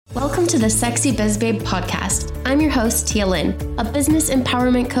Welcome to the Sexy Biz Babe podcast. I'm your host, Tia Lynn, a business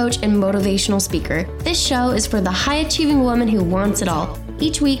empowerment coach and motivational speaker. This show is for the high-achieving woman who wants it all.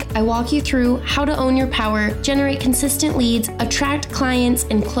 Each week, I walk you through how to own your power, generate consistent leads, attract clients,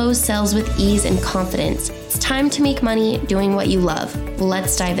 and close sales with ease and confidence. It's time to make money doing what you love.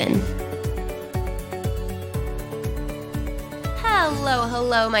 Let's dive in.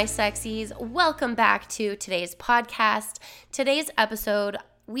 Hello, my sexies. Welcome back to today's podcast. Today's episode,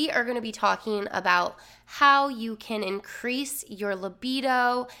 we are going to be talking about how you can increase your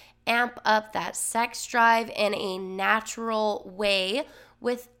libido, amp up that sex drive in a natural way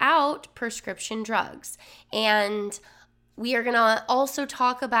without prescription drugs. And we are going to also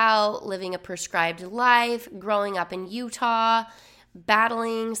talk about living a prescribed life, growing up in Utah,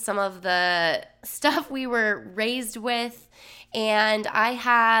 battling some of the stuff we were raised with. And I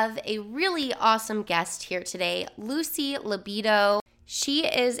have a really awesome guest here today, Lucy Libido. She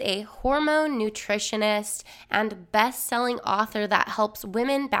is a hormone nutritionist and best-selling author that helps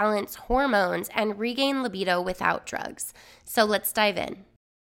women balance hormones and regain libido without drugs. So let's dive in.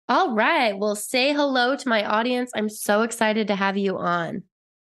 All right. Well, say hello to my audience. I'm so excited to have you on.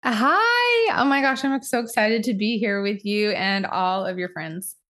 Hi. Oh my gosh, I'm so excited to be here with you and all of your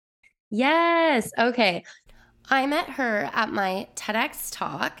friends. Yes. Okay. I met her at my TEDx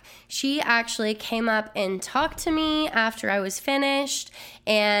talk. She actually came up and talked to me after I was finished,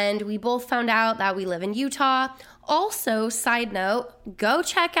 and we both found out that we live in Utah. Also, side note, go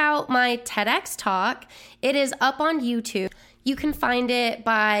check out my TEDx talk. It is up on YouTube. You can find it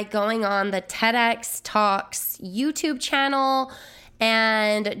by going on the TEDx Talks YouTube channel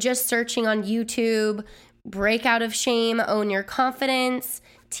and just searching on YouTube, Break Out of Shame, Own Your Confidence.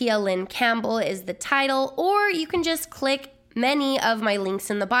 Tia Lynn Campbell is the title, or you can just click many of my links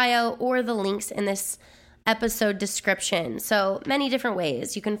in the bio or the links in this episode description. So many different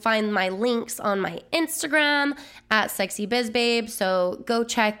ways. You can find my links on my Instagram at SexyBizBabe. So go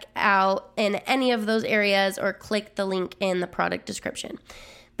check out in any of those areas or click the link in the product description.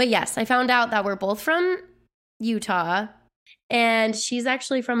 But yes, I found out that we're both from Utah, and she's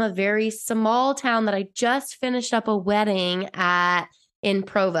actually from a very small town that I just finished up a wedding at in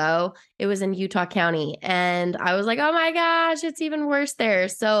Provo. It was in Utah County. And I was like, oh my gosh, it's even worse there.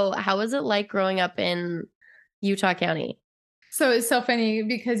 So how was it like growing up in Utah County? So it's so funny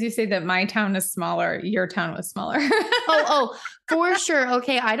because you say that my town is smaller, your town was smaller. Oh, for sure.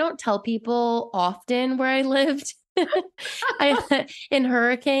 Okay. I don't tell people often where I lived in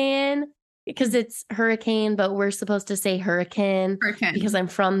Hurricane, because it's hurricane, but we're supposed to say hurricane because I'm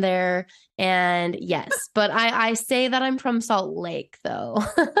from there. And yes, but I say that I'm from Salt Lake though.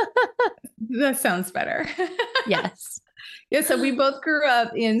 That sounds better. Yes. Yeah. So we both grew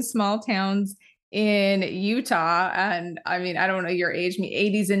up in small towns in Utah. And I mean, I don't know your age,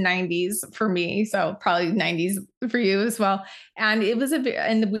 80s and 90s for me. So probably 90s for you as well. And it was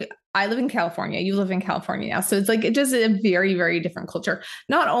I live in California. You live in California now. So it's like, it just a very, very different culture,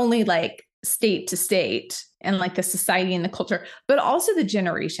 not only like state to state and like the society and the culture, but also the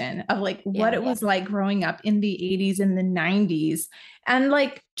generation of like what it was like growing up in the 80s and the 90s, and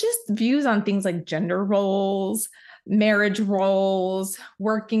like just views on things like gender roles, marriage roles,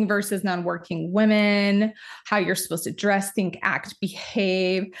 working versus non-working women, how you're supposed to dress, think, act,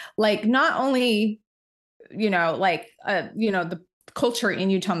 behave, like not only, the culture in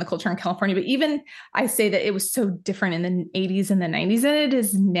Utah and the culture in California, but even I say that it was so different in the 80s and the 90s, and it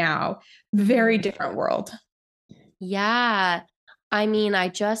is now very different world. Yeah. I mean, I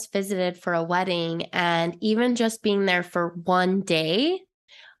just visited for a wedding, and even just being there for one day,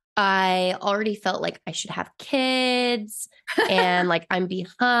 I already felt like I should have kids and like I'm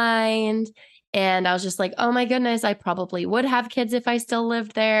behind. And I was just like, oh my goodness, I probably would have kids if I still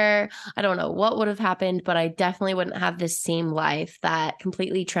lived there. I don't know what would have happened, but I definitely wouldn't have this same life that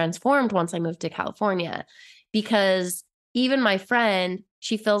completely transformed once I moved to California. Because even my friend,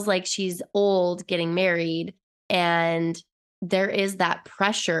 she feels like she's old getting married. And there is that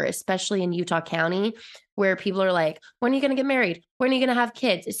pressure, especially in Utah County, where people are like, when are you going to get married? When are you going to have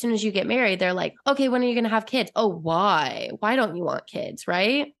kids? As soon as you get married, they're like, okay, when are you going to have kids? Oh, why? Why don't you want kids?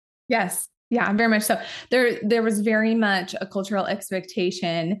 Right? Yes. Yeah, very much so. There was very much a cultural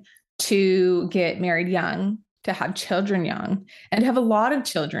expectation to get married young, to have children young, and to have a lot of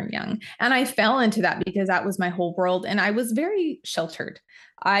children young. And I fell into that because that was my whole world. And I was very sheltered.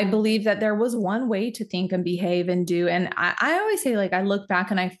 I believe that there was one way to think and behave and do. And I always say, like, I look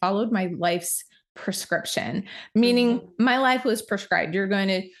back and I followed my life's prescription, meaning my life was prescribed. You're going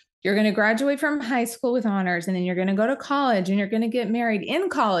to You're going to graduate from high school with honors, and then you're going to go to college and you're going to get married in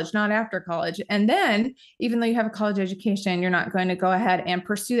college, not after college. And then, even though you have a college education, you're not going to go ahead and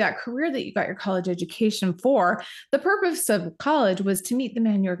pursue that career that you got your college education for. The purpose of college was to meet the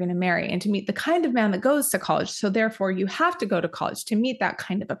man you're going to marry and to meet the kind of man that goes to college. So therefore, you have to go to college to meet that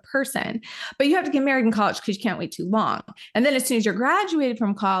kind of a person. But you have to get married in college because you can't wait too long. And then as soon as you're graduated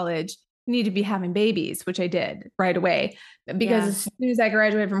from college, you need to be having babies, which I did right away. Because as soon as I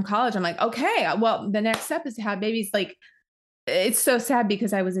graduated from college, I'm like, okay, well, the next step is to have babies. Like, it's so sad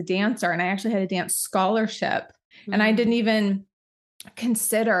because I was a dancer and I actually had a dance scholarship, and I didn't even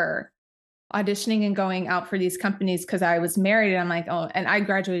consider auditioning and going out for these companies because I was married, and I'm like, oh, and I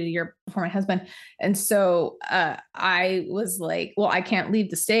graduated a year before my husband. And so I was like, well, I can't leave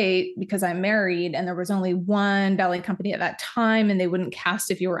the state because I'm married. And there was only one ballet company at that time, and they wouldn't cast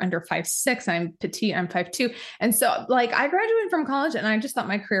if you were under 5'6". I'm petite, I'm 5'2". And so like I graduated from college and I just thought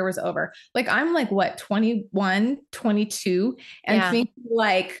my career was over. Like I'm like, what, 21, 22 and thinking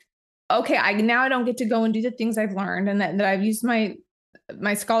like, okay, I don't get to go and do the things I've learned and that I've used my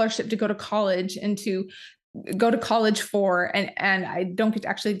scholarship to go to college and to go to college for, and I don't get to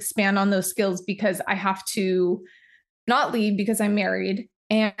actually expand on those skills because I have to not leave because I'm married.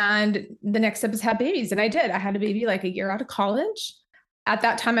 And the next step is have babies. And I did. I had a baby like a year out of college. At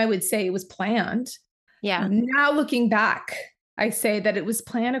that time, I would say it was planned. Yeah. Now looking back, I say that it was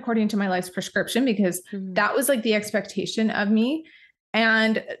planned according to my life's prescription because that was like the expectation of me.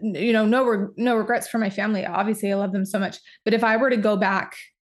 And, you know, no regrets for my family. Obviously, I love them so much. But if I were to go back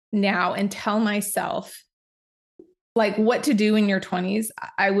now and tell myself like what to do in your 20s,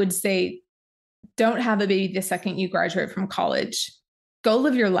 I would say, don't have a baby the second you graduate from college. Go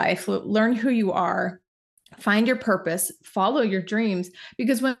live your life, learn who you are, find your purpose, follow your dreams.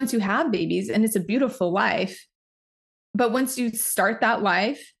 Because once you have babies, and it's a beautiful life, but once you start that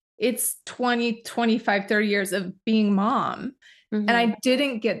life, it's 20, 25, 30 years of being mom. And I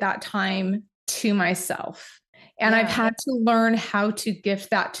didn't get that time to myself. And I've had to learn how to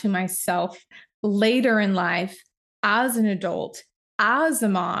gift that to myself later in life as an adult, as a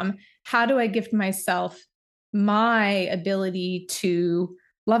mom. How do I gift myself my ability to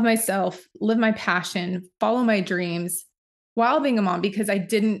love myself, live my passion, follow my dreams while being a mom? Because I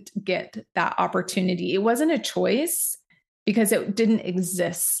didn't get that opportunity. It wasn't a choice because it didn't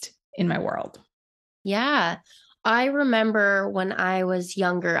exist in my world. Yeah. I remember when I was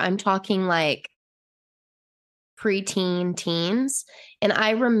younger, I'm talking like preteen, teens. And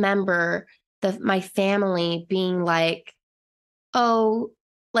I remember my family being like, oh,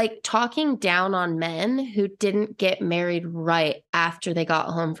 like talking down on men who didn't get married right after they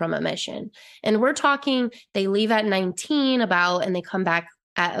got home from a mission. And we're talking, they leave at 19 and they come back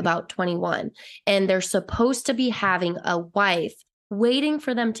at about 21. And they're supposed to be having a wife waiting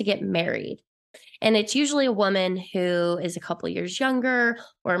for them to get married. And it's usually a woman who is a couple years younger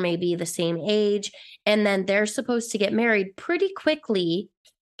or maybe the same age. And then they're supposed to get married pretty quickly,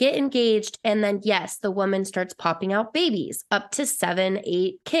 get engaged. And then, yes, the woman starts popping out babies, up to 7,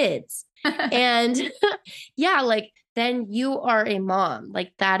 8 kids. And yeah, like then you are a mom.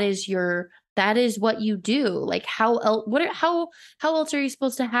 Like that is what you do. Like how else are you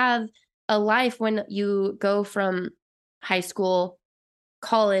supposed to have a life when you go from high school,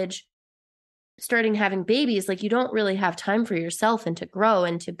 college, starting having babies? Like you don't really have time for yourself and to grow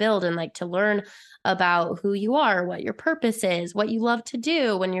and to build and like to learn about who you are, what your purpose is, what you love to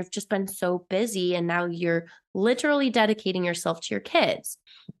do when you've just been so busy and now you're literally dedicating yourself to your kids.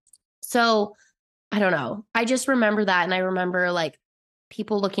 So I don't know. I just remember that. And I remember like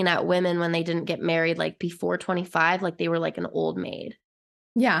people looking at women when they didn't get married, like before 25, like they were like an old maid.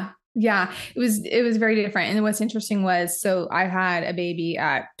 Yeah. Yeah, it was very different. And what's interesting was, so I had a baby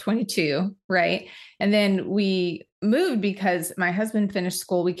at 22, right? And then we moved because my husband finished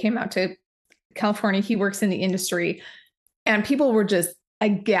school. We came out to California. He works in the industry, and people were just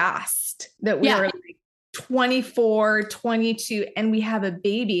aghast that we were like 24, 22, and we have a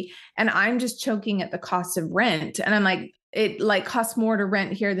baby. And I'm just choking at the cost of rent. And I'm like, it like costs more to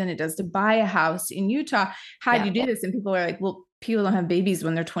rent here than it does to buy a house in Utah. How do you do this? And people are like, well, people don't have babies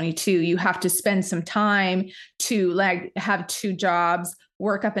when they're 22. You have to spend some time to like have 2 jobs,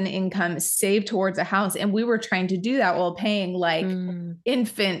 work up an income, save towards a house. And we were trying to do that while paying like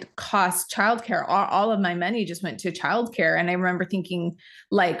infant cost childcare. All of my money just went to childcare. And I remember thinking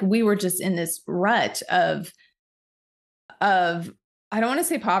like we were just in this rut of I don't want to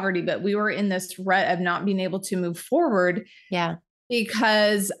say poverty, but we were in this rut of not being able to move forward. Yeah.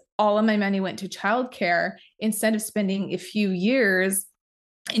 Because all of my money went to childcare instead of spending a few years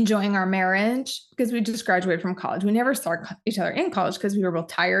enjoying our marriage because we just graduated from college. We never saw each other in college because we were both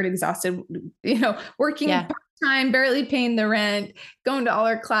tired, exhausted, working part-time, barely paying the rent, going to all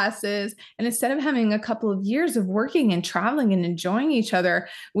our classes. And instead of having a couple of years of working and traveling and enjoying each other,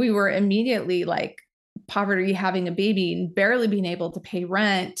 we were immediately like poverty, having a baby and barely being able to pay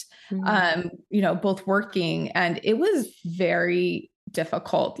rent, both working. And it was very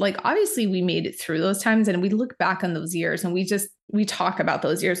difficult. Like, obviously we made it through those times and we look back on those years and we talk about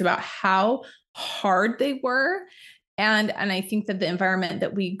those years, about how hard they were. And I think that the environment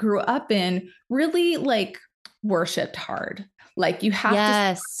that we grew up in really like worshiped hard. Like, you have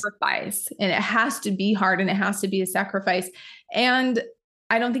to sacrifice, and it has to be hard, and it has to be a sacrifice. And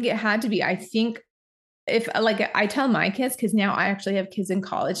I don't think it had to be. I think, if like I tell my kids, because now I actually have kids in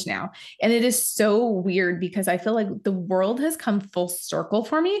college now, and it is so weird because I feel like the world has come full circle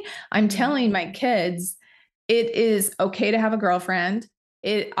for me. I'm telling my kids, it is okay to have a girlfriend.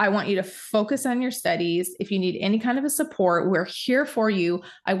 I want you to focus on your studies. If you need any kind of a support, we're here for you.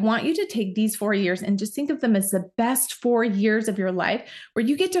 I want you to take these 4 years and just think of them as the best 4 years of your life, where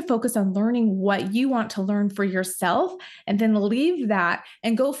you get to focus on learning what you want to learn for yourself, and then leave that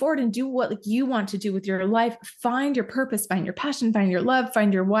and go forward and do what you want to do with your life. Find your purpose, find your passion, find your love,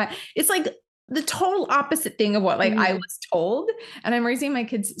 find your what. It's like the total opposite thing of what I was told. And I'm raising my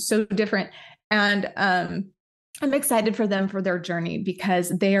kids so different. And, I'm excited for them for their journey because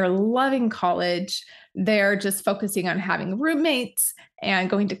they are loving college. They're just focusing on having roommates and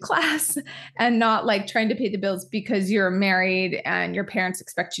going to class, and not like trying to pay the bills because you're married and your parents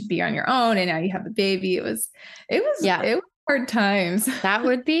expect you to be on your own. And now you have a baby. It was hard times. That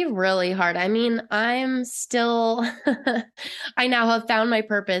would be really hard. I mean, I'm still, I now have found my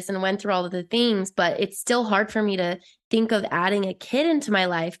purpose and went through all of the things, but it's still hard for me to think of adding a kid into my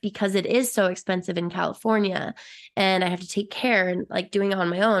life because it is so expensive in California and I have to take care, and like doing it on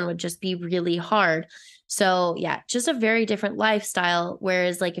my own would just be really hard. So yeah, just a very different lifestyle.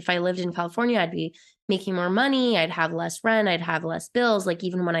 Whereas like if I lived in California, I'd be making more money. I'd have less rent. I'd have less bills. Like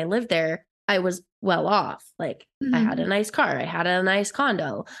even when I lived there, I was well off. Like I had a nice car. I had a nice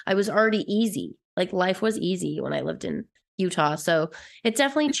condo. I was already easy. Like life was easy when I lived in Utah. So it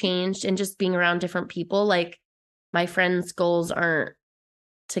definitely changed. And just being around different people, like my friends' goals aren't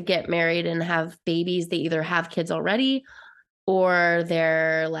to get married and have babies. They either have kids already or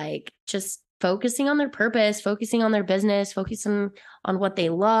they're like just focusing on their purpose, focusing on their business, focusing on what they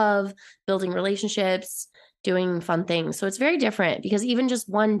love, building relationships, doing fun things. So it's very different because even just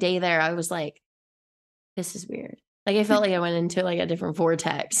one day there, I was like, this is weird. Like I felt like I went into like a different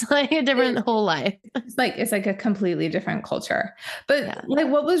vortex, like a different whole life. It's like a completely different culture. But like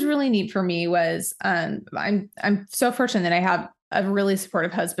what was really neat for me was I'm so fortunate that I have a really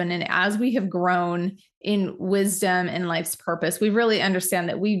supportive husband. And as we have grown in wisdom and life's purpose, we really understand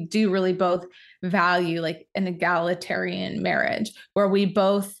that we do really both value like an egalitarian marriage where we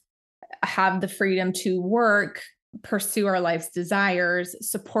both have the freedom to work, pursue our life's desires,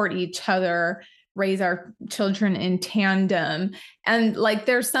 support each other, raise our children in tandem. And like,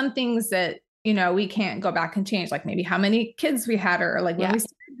 there's some things that, we can't go back and change, like maybe how many kids we had, or like when we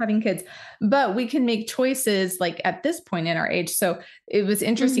started having kids, but we can make choices like at this point in our age. So it was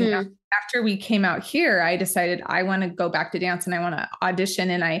interesting. After we came out here, I decided I want to go back to dance and I want to audition.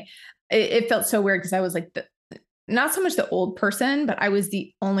 And it felt so weird because I was like not so much the old person, but I was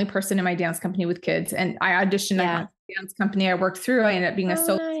the only person in my dance company with kids. And I auditioned at the dance company I worked through. I ended up being a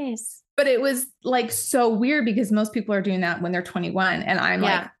solo. Nice. But it was like so weird because most people are doing that when they're 21 and I'm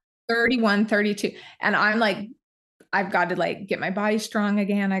like 31, 32. And I'm like, I've got to like get my body strong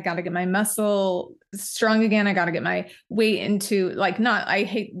again. I got to get my muscle strong again. I got to get my weight into like, I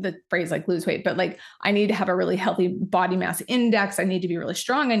hate the phrase like lose weight, but like I need to have a really healthy body mass index. I need to be really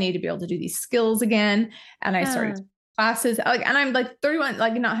strong. I need to be able to do these skills again. And I started classes like, and I'm like 31,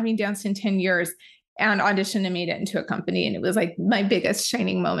 like not having danced in 10 years. And auditioned and made it into a company. And it was like my biggest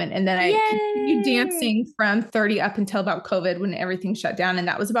shining moment. And then I continued dancing from 30 up until about COVID when everything shut down. And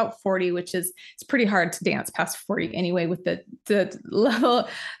that was about 40, which is, it's pretty hard to dance past 40 anyway, with the level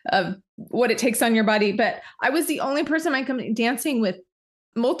of what it takes on your body. But I was the only person in my company dancing with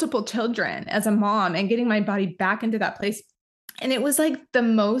multiple children as a mom and getting my body back into that place. And it was like the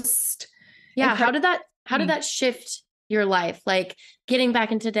most. Yeah. How did that shift your life, like getting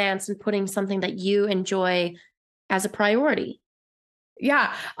back into dance and putting something that you enjoy as a priority?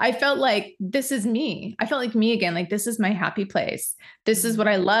 Yeah, I felt like this is me. I felt like me again. Like this is my happy place. This is what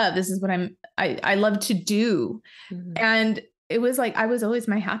I love. This is what I love to do. And it was like I was always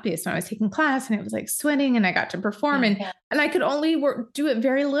my happiest when I was taking class, and it was like sweating, and I got to perform, and I could only do it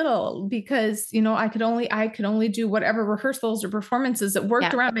very little because I could only do whatever rehearsals or performances that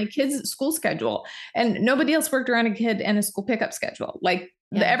worked around my kids' school schedule, and nobody else worked around a kid and a school pickup schedule. Like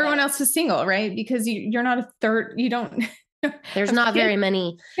everyone else is single, right? Because you're not a third. You don't. There's not very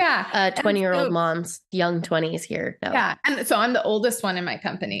many 20-year-old moms, young 20s here. No. Yeah. And so I'm the oldest one in my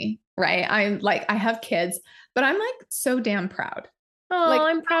company, right? I'm like, I have kids, but I'm like so damn proud. Oh, like,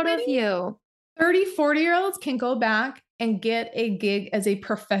 I'm proud of you. 30, 40-year-olds can go back and get a gig as a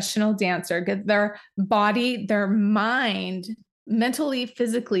professional dancer, get their body, their mind, mentally,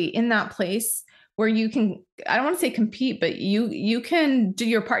 physically in that place where you can, I don't want to say compete, but you can do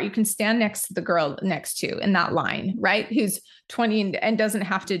your part. You can stand next to the girl next to in that line, right? Who's 20 and doesn't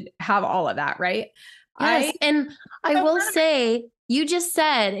have to have all of that, right? Yes. I will say, you just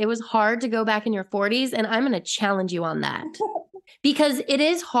said it was hard to go back in your 40s, and I'm going to challenge you on that. Because it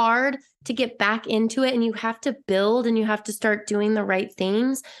is hard to get back into it, and you have to build and you have to start doing the right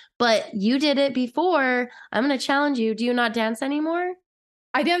things. But you did it before. I'm going to challenge you. Do you not dance anymore?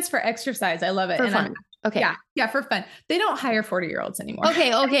 I dance for exercise. I love it. For fun. Okay. Yeah, for fun. They don't hire 40-year-olds anymore.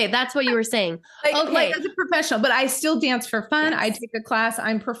 Okay. That's what you were saying. Like as a professional, but I still dance for fun. Yes. I take a class.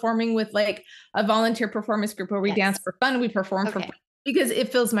 I'm performing with like a volunteer performance group where we dance for fun. We perform for fun because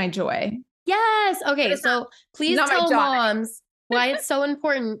it fills my joy. Yes. Okay. So please tell moms why it's so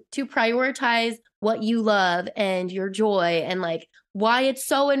important to prioritize what you love and your joy, and like why it's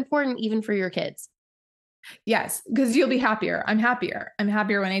so important even for your kids. Yes, because you'll be happier. I'm happier. I'm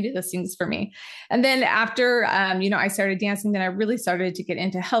happier when I do those things for me. And then after, I started dancing, then I really started to get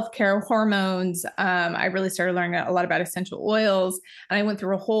into healthcare, hormones. I really started learning a lot about essential oils, and I went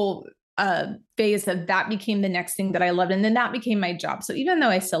through a whole phase of that became the next thing that I loved. And then that became my job. So even though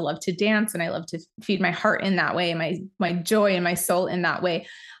I still love to dance and I love to feed my heart in that way, my joy and my soul in that way,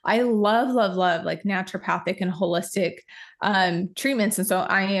 I love like naturopathic and holistic treatments. And so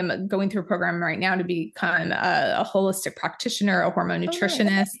I am going through a program right now to become a holistic practitioner, a hormone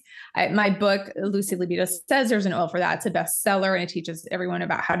nutritionist. My book, Lucy Libido, says there's an oil for that. It's a bestseller, and it teaches everyone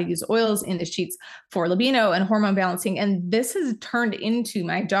about how to use oils in the sheets for libido and hormone balancing. And this has turned into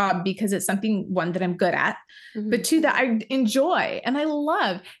my job because it's something, one, that I'm good at, but two, that I enjoy and I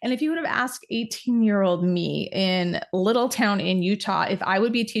love. And if you would have asked 18-year-old me in little town in Utah, if I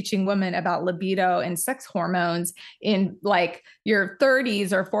would be teaching women about libido and sex hormones in like your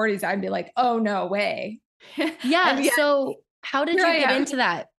 30s or 40s, I'd be like, oh, no way. Yeah. So how did you get into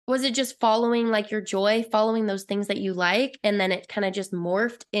that? Was it just following like your joy, following those things that you like, and then it kind of just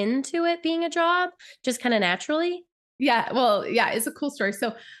morphed into it being a job, just kind of naturally? Yeah. Well, yeah, it's a cool story.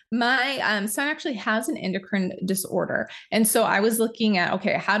 So my son actually has an endocrine disorder. And so I was looking at,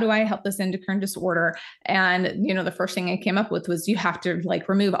 okay, how do I help this endocrine disorder? And, the first thing I came up with was you have to like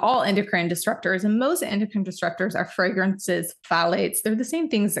remove all endocrine disruptors. And most endocrine disruptors are fragrances, phthalates. They're the same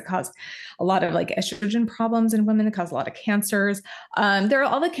things that cause a lot of like estrogen problems in women, that cause a lot of cancers. There are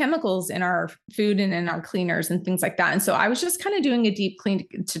all the chemicals in our food and in our cleaners and things like that. And so I was just kind of doing a deep clean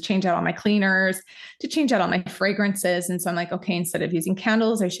to change out all my cleaners, to change out all my fragrances. And so I'm like, okay, instead of using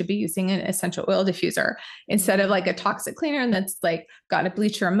candles, I should be using an essential oil diffuser. Instead of like a toxic cleaner that's like got a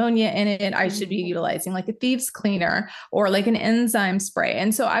bleach or ammonia in it, I should be utilizing like a thieves cleaner or like an enzyme spray.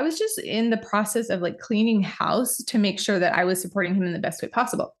 And so I was just in the process of like cleaning house to make sure that I was supporting him in the best way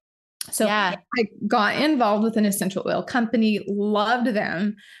possible. So I got involved with an essential oil company, loved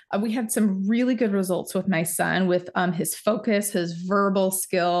them. We had some really good results with my son with his focus, his verbal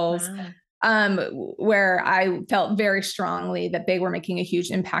skills. Wow. Where I felt very strongly that they were making a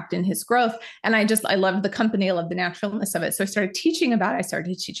huge impact in his growth. And I loved the company. I loved the naturalness of it. So I started teaching about it. I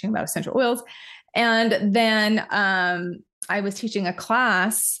started teaching about essential oils. And then, I was teaching a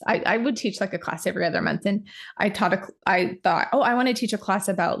class. I would teach like a class every other month. And I thought, I want to teach a class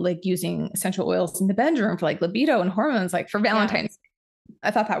about like using essential oils in the bedroom for like libido and hormones, like for Valentine's. Yeah.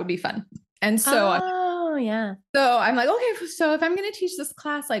 I thought that would be fun. And so, so I'm like, okay, so if I'm going to teach this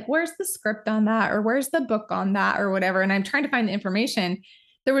class, like, where's the script on that? Or where's the book on that or whatever? And I'm trying to find the information.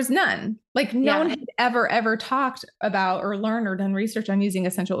 There was none. Like no one had ever talked about or learned or done research on using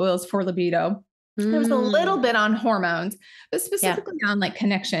essential oils for libido. There was a little bit on hormones, but specifically on like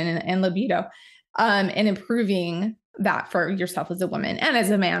connection and libido, and improving that for yourself as a woman and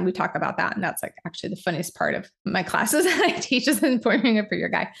as a man. We talk about that. And that's like actually the funniest part of my classes that I teach is informing it for your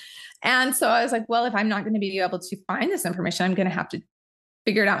guy. And so I was like, well, if I'm not going to be able to find this information, I'm going to have to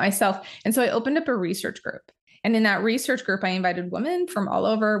figure it out myself. And so I opened up a research group. And in that research group, I invited women from all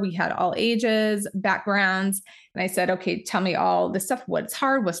over. We had all ages, backgrounds. And I said, okay, tell me all this stuff, what's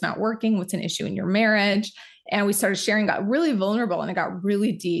hard, what's not working, what's an issue in your marriage. And we started sharing, got really vulnerable, and it got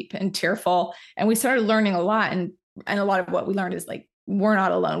really deep and tearful. And we started learning a lot. And a lot of what we learned is like, we're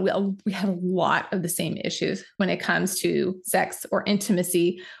not alone. We have a lot of the same issues when it comes to sex or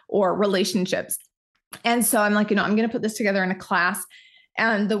intimacy or relationships. And so I'm like, I'm going to put this together in a class.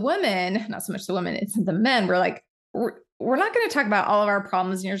 And the women, not so much the women, it's the men, were like, we're not going to talk about all of our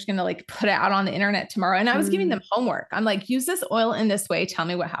problems, and you're just going to like put it out on the internet tomorrow. And I was giving them homework. I'm like, use this oil in this way. Tell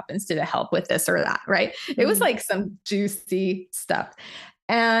me what happens. Did it help with this or that? Right. It was like some juicy stuff.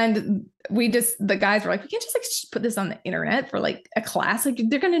 And the guys were like, we can't just like put this on the internet for like a class. Like,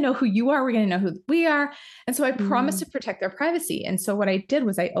 they're going to know who you are. We're going to know who we are. And so I promised to protect their privacy. And so what I did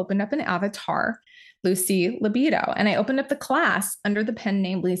was I opened up an avatar, Lucy Libido, and I opened up the class under the pen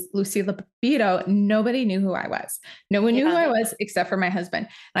name Lucy Libido. Nobody knew who I was. No one knew who I was except for my husband.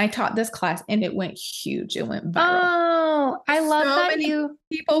 And I taught this class, and it went huge. It went viral. Oh, I love that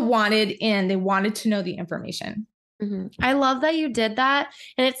people wanted in. They wanted to know the information. I love that you did that.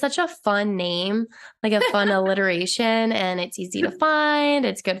 And it's such a fun name, like a fun alliteration, and it's easy to find.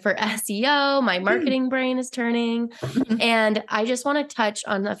 It's good for SEO. My marketing brain is turning. And I just want to touch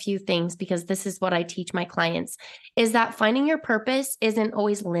on a few things, because this is what I teach my clients, is that finding your purpose isn't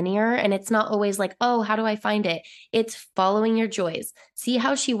always linear, and it's not always like, oh, how do I find it? It's following your joys. See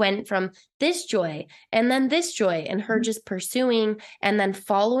how she went from this joy and then this joy, and her just pursuing and then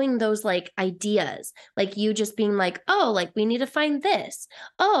following those like ideas, like you just being like, oh, like we need to find this.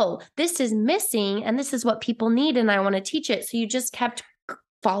 Oh, this is missing and this is what people need, and I want to teach it. So you just kept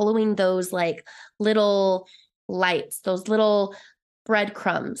following those like little lights, those little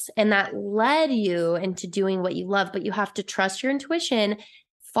breadcrumbs, and that led you into doing what you love. But you have to trust your intuition,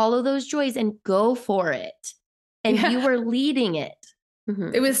 follow those joys, and go for it. And you were leading it.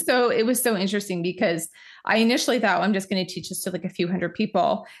 It was so interesting, because I initially thought, well, I'm just going to teach this to like a few hundred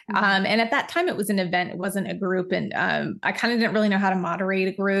people. And at that time it was an event. It wasn't a group. And I kind of didn't really know how to moderate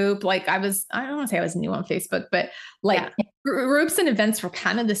a group. Like I don't want to say I was new on Facebook, but like groups and events were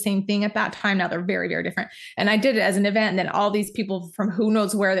kind of the same thing at that time. Now they're very, very different. And I did it as an event. And then all these people from who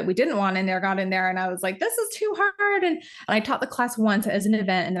knows where that we didn't want in there got in there. And I was like, this is too hard. And I taught the class once as an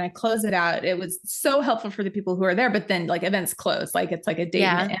event, and then I closed it out. It was so helpful for the people who are there, but then like events closed, like it's like a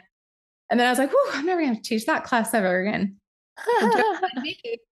day. And then I was like, whew, I'm never going to teach that class ever again.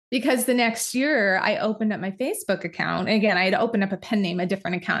 Because the next year I opened up my Facebook account. And again, I had opened up a pen name, a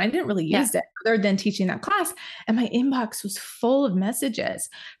different account. I didn't really use it other than teaching that class. And my inbox was full of messages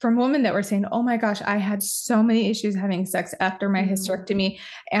from women that were saying, oh my gosh, I had so many issues having sex after my hysterectomy.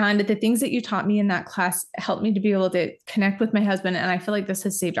 And the things that you taught me in that class helped me to be able to connect with my husband. And I feel like this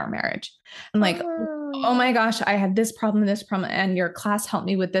has saved our marriage. I'm like, oh my gosh, I had this problem, and your class helped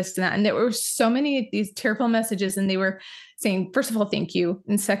me with this and that. And there were so many of these tearful messages, and they were saying, first of all, thank you.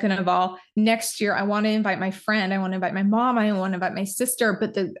 And second of all, next year, I want to invite my friend. I want to invite my mom. I want to invite my sister.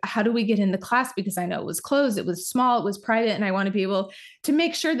 But how do we get in the class? Because I know it was closed. It was small. It was private. And I want to be able to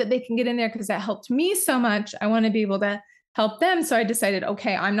make sure that they can get in there, because that helped me so much. I want to be able to help them. So I decided,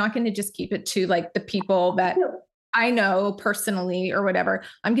 okay, I'm not going to just keep it to like the people that I know personally or whatever.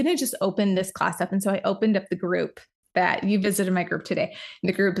 I'm going to just open this class up. And so I opened up the group that you visited my group today. And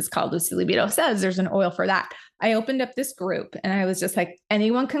the group is called Lucy Libido Says. There's an oil for that. I opened up this group, and I was just like,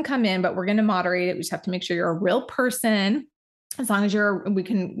 anyone can come in, but we're going to moderate it. We just have to make sure you're a real person. As long as we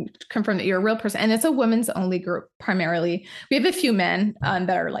can confirm that you're a real person. And it's a women's only group primarily. We have a few men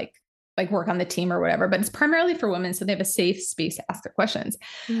that are like work on the team or whatever, but it's primarily for women. So they have a safe space to ask their questions.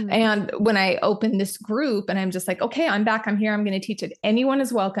 And when I opened this group, and I'm just like, okay, I'm back. I'm here. I'm going to teach it. Anyone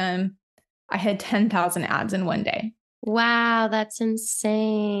is welcome. I had 10,000 ads in one day. Wow, that's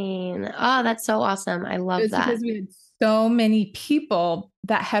insane. Oh, that's so awesome. I love that. Because we had so many people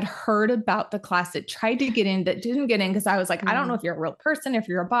that had heard about the class that tried to get in, that didn't get in, because I was like, I don't know if you're a real person, if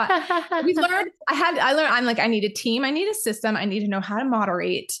you're a bot. We learned, I'm like, I need a team. I need a system. I need to know how to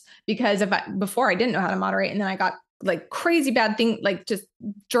moderate, because before I didn't know how to moderate. And then I got like crazy bad thing, like just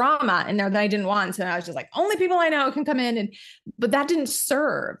drama in there that I didn't want. So I was just like, only people I know can come in. But that didn't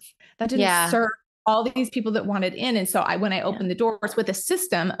serve. Serve all these people that wanted in. And so when I opened the doors with a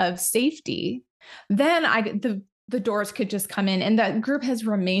system of safety, then the doors could just come in. And that group has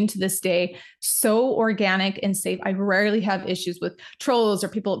remained to this day so organic and safe. I rarely have issues with trolls or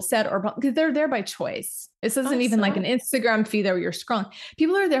people upset, because they're there by choice. This isn't even like an Instagram feed where you're scrolling.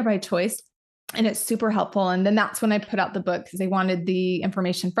 People are there by choice, and it's super helpful. And then that's when I put out the book, because they wanted the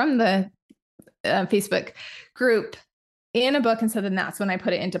information from the Facebook group in a book. And so then that's when I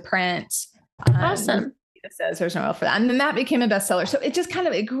put it into print. Awesome. It says there's no oil for that. And then that became a bestseller. So it just kind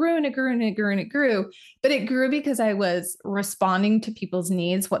of, it grew and it grew and it grew and it grew. But it grew because I was responding to people's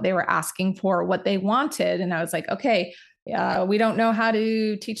needs, what they were asking for, what they wanted. And I was like, okay, we don't know how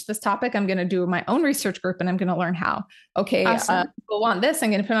to teach this topic. I'm going to do my own research group and I'm going to learn how. Okay, Awesome. people want this. I'm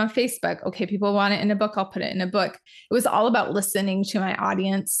going to put it on Facebook. Okay, people want it in a book. I'll put it in a book. It was all about listening to my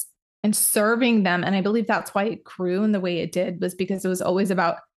audience and serving them. And I believe that's why it grew in the way it did, was because it was always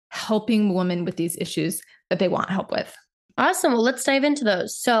about helping women with these issues that they want help with. Awesome. Well, let's dive into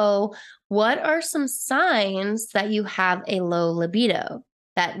those. So, what are some signs that you have a low libido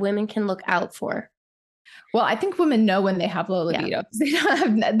that women can look out for? Well, I think women know when they have low libido.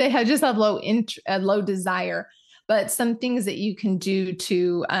 Yeah. They just have low desire. But some things that you can do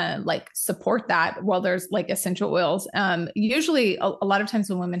to like support that, well, there's like essential oils. Usually, a lot of times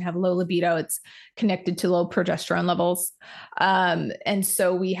when women have low libido, it's connected to low progesterone levels. And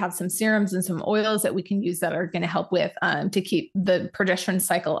so we have some serums and some oils that we can use that are going to help with to keep the progesterone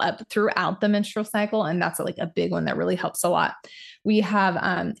cycle up throughout the menstrual cycle. And that's like a big one that really helps a lot. We have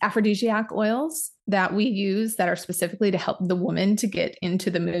aphrodisiac oils that we use that are specifically to help the woman to get into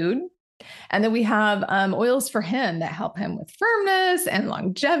the mood. And then we have oils for him that help him with firmness and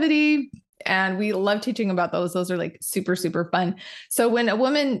longevity. And we love teaching about those. Those are like super, super fun. So when a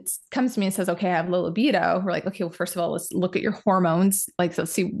woman comes to me and says, okay, I have low libido, we're like, okay, well, first of all, let's look at your hormones. Like,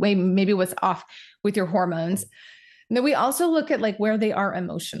 let's see maybe what's off with your hormones. And then we also look at like where they are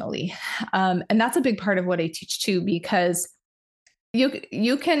emotionally. And that's a big part of what I teach too, because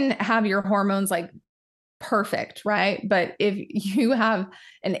you can have your hormones like perfect, right? But if you have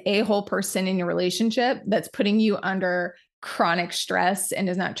an a-hole person in your relationship that's putting you under chronic stress and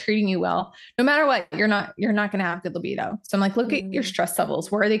is not treating you well, no matter what, you're not going to have good libido. So I'm like, look at your stress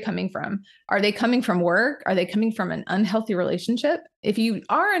levels. Where are they coming from? Are they coming from work? Are they coming from an unhealthy relationship? If you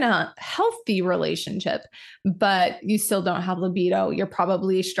are in a healthy relationship, but you still don't have libido, you're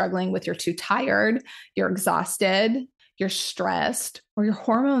probably struggling with you're too tired, you're exhausted, you're stressed, or your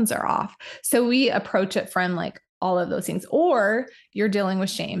hormones are off. So we approach it from like all of those things. Or you're dealing with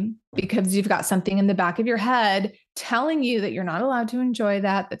shame because you've got something in the back of your head telling you that you're not allowed to enjoy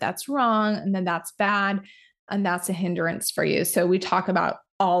that that's wrong, and then that's bad, and that's a hindrance for you. So we talk about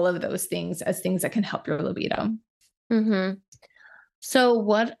all of those things as things that can help your libido. Mm-hmm. So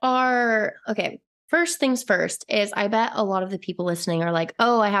okay, first things first is I bet a lot of the people listening are like,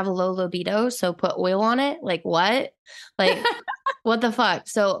 oh, I have a low libido, so put oil on it. Like what? Like what the fuck?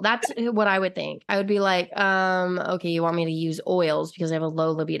 So that's what I would think. I would be like, okay, you want me to use oils because I have a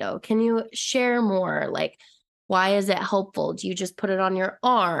low libido. Can you share more? Like, why is it helpful? Do you just put it on your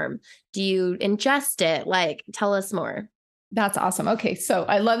arm? Do you ingest it? Like, tell us more. That's awesome. Okay. So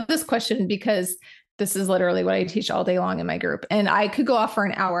I love this question because this is literally what I teach all day long in my group. And I could go off for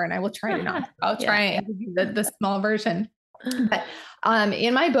an hour and I will try to not. I'll try and give you the small version. But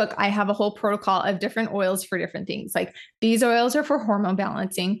in my book, I have a whole protocol of different oils for different things. Like these oils are for hormone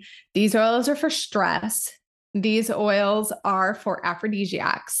balancing. These oils are for stress. These oils are for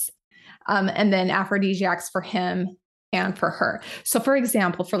aphrodisiacs. And then aphrodisiacs for him and for her. So for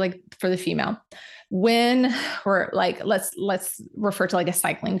example, for the female, when we're like, let's refer to like a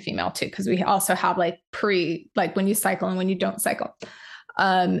cycling female too, because we also have like when you cycle and when you don't cycle.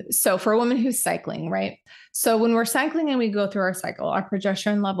 So for a woman who's cycling, right? So when we're cycling and we go through our cycle, our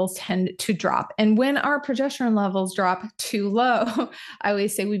progesterone levels tend to drop. And when our progesterone levels drop too low, I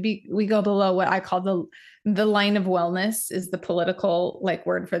always say we go below what I call the line of wellness is the political like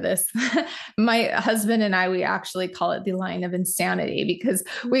word for this. My husband and I, we actually call it the line of insanity because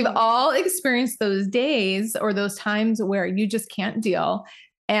we've all experienced those days or those times where you just can't deal.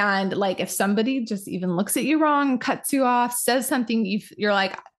 And like, if somebody just even looks at you wrong, cuts you off, says something, you're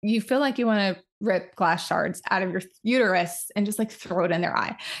like, you feel like you want to rip glass shards out of your uterus and just like throw it in their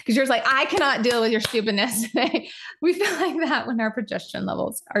eye. Cause you're just like, I cannot deal with your stupidness today. We feel like that when our progesterone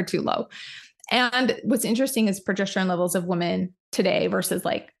levels are too low. And what's interesting is progesterone levels of women today versus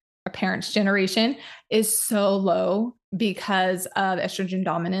like our parents' generation is so low because of estrogen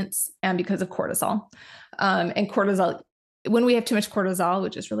dominance and because of cortisol. And cortisol, when we have too much cortisol,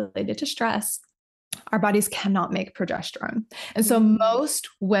 which is related to stress, our bodies cannot make progesterone. And so most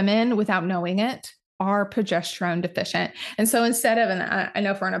women, without knowing it, are progesterone deficient. And so instead of, and I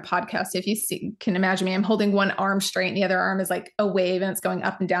know if we're on a podcast, if you can imagine me, I'm holding one arm straight and the other arm is like a wave and it's going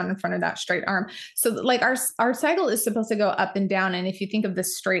up and down in front of that straight arm. So like our cycle is supposed to go up and down. And if you think of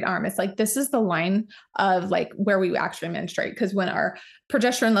this straight arm, it's like, this is the line of like where we actually menstruate. Because when our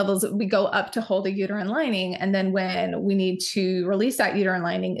progesterone levels, we go up to hold a uterine lining. And then when we need to release that uterine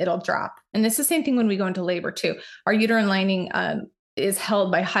lining, it'll drop. And it's the same thing when we go into labor too. Our uterine lining is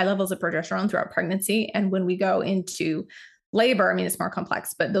held by high levels of progesterone throughout pregnancy. And when we go into labor, I mean, it's more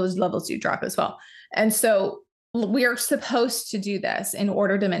complex, but those levels do drop as well. And so we are supposed to do this in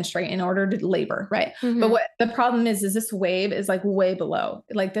order to menstruate, in order to labor, right? But what the problem is this wave is like way below,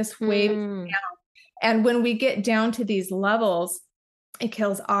 like this wave is down. And when we get down to these levels, it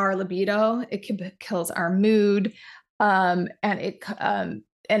kills our libido, it kills our mood, and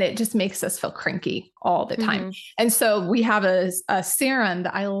it just makes us feel cranky all the time. And so we have a serum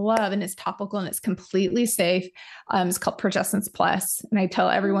that I love, and it's topical and it's completely safe. It's called Progestins Plus. And I tell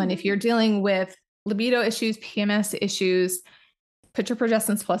everyone, if you're dealing with libido issues, PMS issues, put your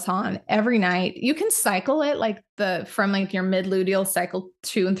Progestins Plus on every night. You can cycle it from your mid-luteal cycle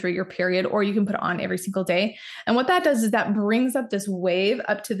to and through your period, or you can put it on every single day. And what that does is that brings up this wave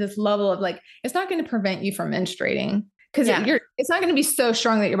up to this level of it's not going to prevent you from menstruating, because it's not going to be so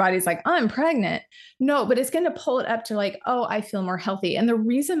strong that your body's like, I'm pregnant. No, but it's going to pull it up to oh, I feel more healthy. And the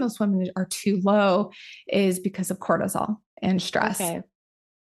reason most women are too low is because of cortisol and stress. Okay.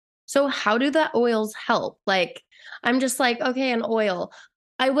 So how do the oils help? I'm just okay, an oil.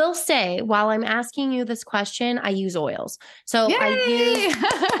 I will say, while I'm asking you this question, I use oils. So Yay!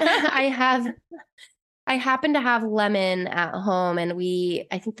 I happen to have lemon at home, and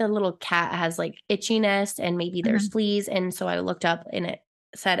I think the little cat has itchiness and maybe there's fleas. And so I looked up and it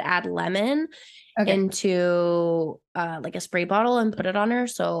said add lemon into a spray bottle and put it on her.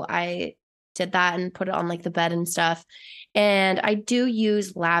 So I did that and put it on the bed and stuff. And I do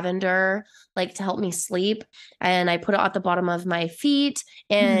use lavender to help me sleep, and I put it at the bottom of my feet.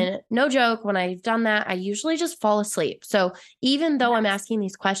 And no joke, when I've done that, I usually just fall asleep. So even though I'm asking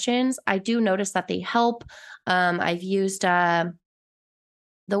these questions, I do notice that they help. I've used the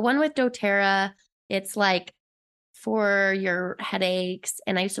one with doTERRA. It's for your headaches,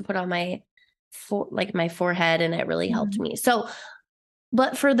 and I used to put on my forehead, and it really helped me. So,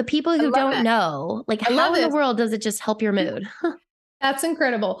 but for the people who don't know, how in the world does it just help your mood? That's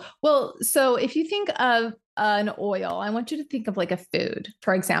incredible. Well, so if you think of an oil, I want you to think of a food,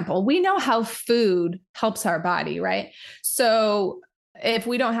 for example. We know how food helps our body, right? So if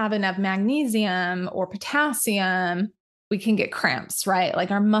we don't have enough magnesium or potassium, we can get cramps, right?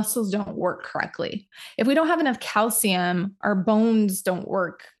 Our muscles don't work correctly. If we don't have enough calcium, our bones don't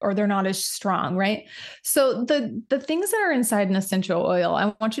work, or they're not as strong, right? So the things that are inside an essential oil,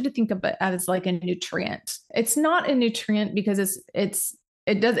 I want you to think of it as a nutrient. It's not a nutrient because it's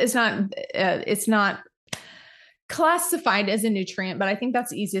not classified as a nutrient, but I think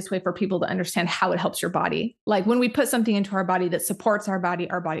that's the easiest way for people to understand how it helps your body. When we put something into our body that supports our body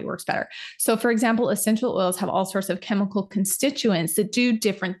works better. So for example, essential oils have all sorts of chemical constituents that do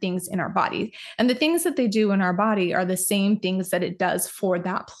different things in our body. And the things that they do in our body are the same things that it does for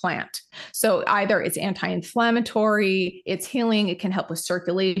that plant. So either it's anti-inflammatory, it's healing, it can help with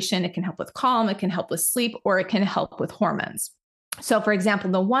circulation, it can help with calm, it can help with sleep, or it can help with hormones. So for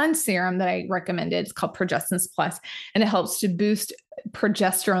example, the one serum that I recommended is called Progestins Plus, and it helps to boost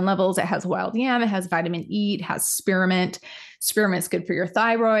progesterone levels. It has wild yam, it has vitamin E, it has spearmint. Spearmint's good for your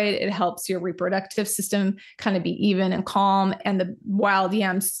thyroid. It helps your reproductive system kind of be even and calm. And the wild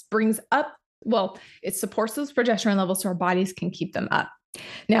yam it supports those progesterone levels so our bodies can keep them up.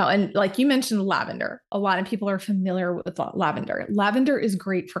 Now, and you mentioned lavender, a lot of people are familiar with lavender. Lavender is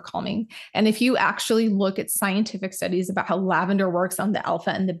great for calming. And if you actually look at scientific studies about how lavender works on the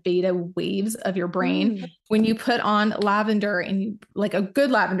alpha and the beta waves of your brain, when you put on lavender and a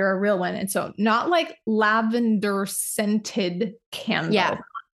good lavender, a real one. And so not lavender scented candle,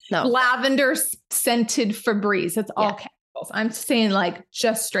 lavender scented Febreze. That's all chemicals. I'm saying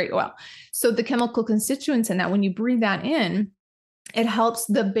just straight oil. So the chemical constituents in that, when you breathe that in, it helps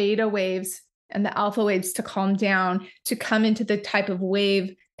the beta waves and the alpha waves to calm down, to come into the type of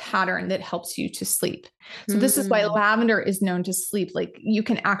wave pattern that helps you to sleep. So this is why lavender is known to sleep. You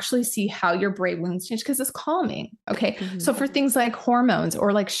can actually see how your brainwaves change because it's calming. Okay. So for things like hormones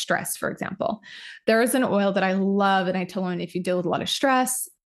or stress, for example, there is an oil that I love. And I tell women, if you deal with a lot of stress,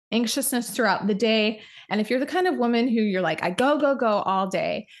 anxiousness throughout the day, and if you're the kind of woman who you're I go all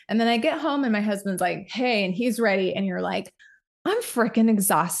day, and then I get home and my husband's hey, and he's ready. And you're I'm freaking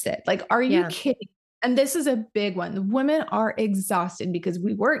exhausted. Are you kidding? And this is a big one. Women are exhausted because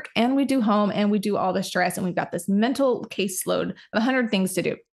we work and we do home and we do all the stress, and we've got this mental caseload of 100 things to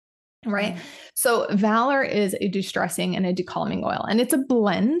do. Right. So Valor is a de-stressing and a decalming oil, and it's a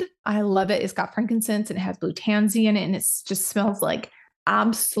blend. I love it. It's got frankincense and it has blue tansy in it, and it just smells like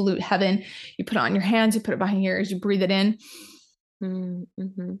absolute heaven. You put it on your hands, you put it behind your ears, you breathe it in.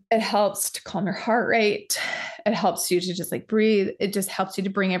 It helps to calm your heart rate. It helps you to just breathe. It just helps you to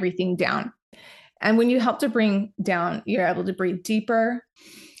bring everything down. And when you help to bring down, you're able to breathe deeper.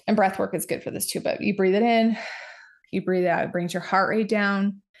 And breath work is good for this too, but you breathe it in, you breathe it out. It brings your heart rate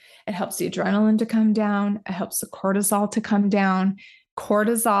down. It helps the adrenaline to come down. It helps the cortisol to come down.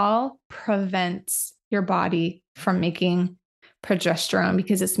 Cortisol prevents your body from making progesterone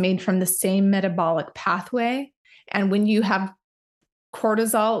because it's made from the same metabolic pathway. And when you have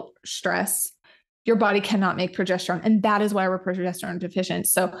cortisol stress, your body cannot make progesterone. And that is why we're progesterone deficient.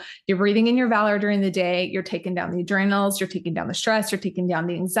 So you're breathing in your valor during the day. You're taking down the adrenals. You're taking down the stress. You're taking down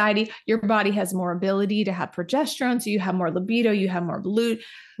the anxiety. Your body has more ability to have progesterone. So you have more libido. You have more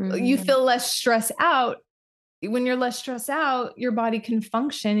you feel less stressed out. When you're less stressed out, your body can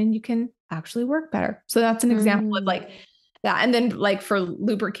function and you can actually work better. So that's an example of like that. And then like for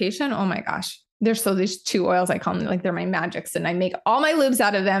lubrication, oh my gosh, there's two oils, I call them like they're my magics, and I make all my lubes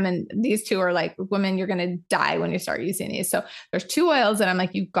out of them. And these two are like, women, you're going to die when you start using these. So there's two oils that I'm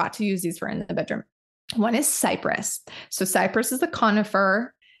like, you've got to use these for in the bedroom. One is cypress. So cypress is a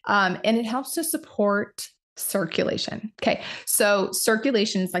conifer, and it helps to support circulation. Okay. So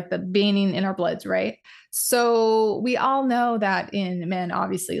circulation is like the veining in our bloods, right? So we all know that in men,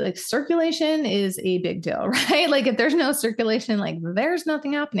 obviously, like circulation is a big deal, right? Like if there's no circulation, like there's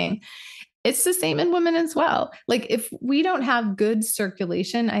nothing happening. It's the same in women as well. Like if we don't have good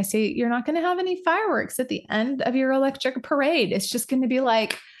circulation, I say you're not going to have any fireworks at the end of your electric parade. It's just going to be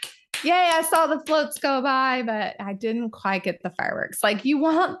like, yay, I saw the floats go by, but I didn't quite get the fireworks. Like you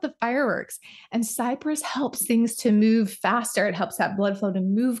want the fireworks. And cypress helps things to move faster. It helps that blood flow to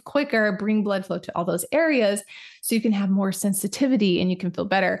move quicker, bring blood flow to all those areas so you can have more sensitivity and you can feel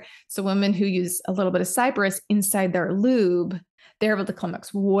better. So women who use a little bit of cypress inside their lube, they're able to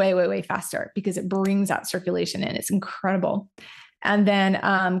climax way, way, way faster because it brings that circulation in. It's incredible. And then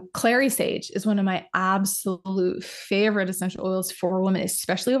clary sage is one of my absolute favorite essential oils for women,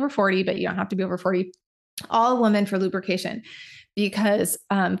 especially over 40, but you don't have to be over 40, all women for lubrication, because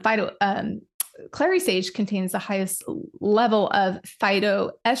clary sage contains the highest level of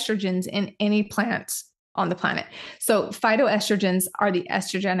phytoestrogens in any plant on the planet. So phytoestrogens are the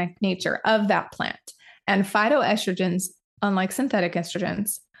estrogenic nature of that plant. And phytoestrogens, unlike synthetic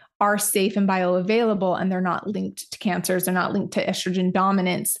estrogens, are safe and bioavailable, and they're not linked to cancers. They're not linked to estrogen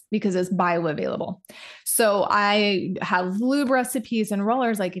dominance because it's bioavailable. So I have lube recipes and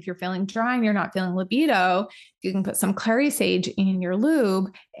rollers. Like if you're feeling dry and you're not feeling libido, you can put some clary sage in your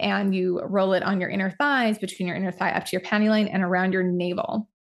lube and you roll it on your inner thighs, between your inner thigh up to your panty line and around your navel.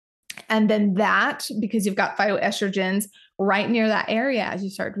 And then that, because you've got phytoestrogens right near that area, as you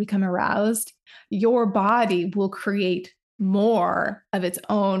start to become aroused, your body will create more of its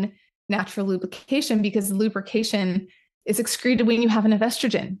own natural lubrication, because lubrication is excreted when you have enough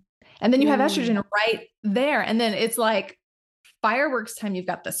estrogen. And then you have estrogen right there. And then it's like fireworks time. You've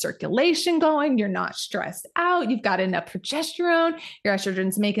got the circulation going. You're not stressed out. You've got enough progesterone. Your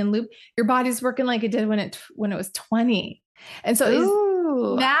estrogen's making lube. Your body's working like it did when it was 20. And so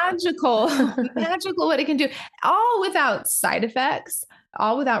it's magical, magical what it can do, all without side effects,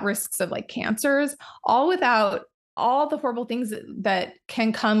 all without risks of like cancers, all without all the horrible things that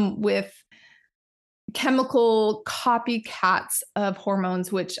can come with chemical copycats of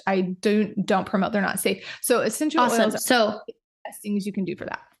hormones, which I don't promote. They're not safe. So essential oils. So best things you can do for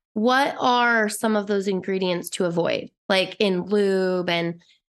that. What are some of those ingredients to avoid, like in lube and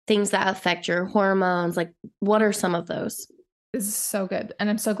things that affect your hormones? Like what are some of those? This is so good. And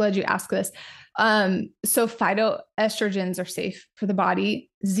I'm so glad you asked this. So phytoestrogens are safe for the body.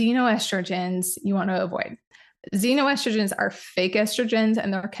 Xenoestrogens you want to avoid. Xenoestrogens are fake estrogens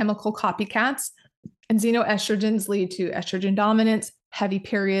and they're chemical copycats. And xenoestrogens lead to estrogen dominance, heavy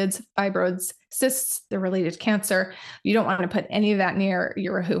periods, fibroids, cysts. They're related to cancer. You don't want to put any of that near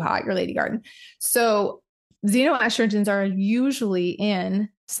your hoo-ha, your lady garden. So xenoestrogens are usually in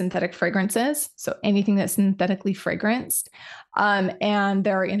synthetic fragrances. So anything that's synthetically fragranced. And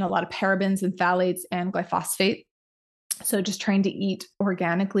they're in a lot of parabens and phthalates and glyphosate. So just trying to eat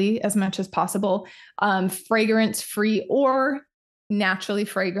organically as much as possible, fragrance-free or naturally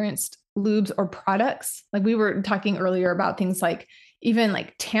fragranced lubes or products. Like we were talking earlier about things like even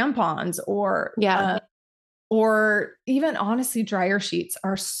like tampons or even honestly dryer sheets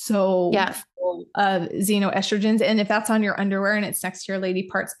are so full of xenoestrogens. And if that's on your underwear and it's next to your lady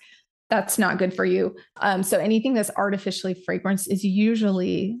parts, that's not good for you. So anything that's artificially fragranced is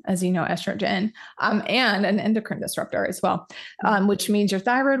usually a xenoestrogen and an endocrine disruptor as well, which means your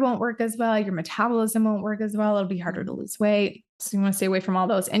thyroid won't work as well. Your metabolism won't work as well. It'll be harder to lose weight. So you want to stay away from all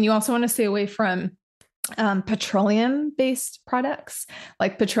those. And you also want to stay away from petroleum-based products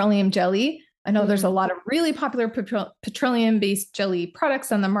like petroleum jelly. I know there's a Mm. lot of really popular petroleum-based jelly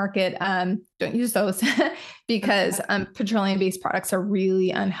products on the market. Don't use those Okay. because petroleum-based products are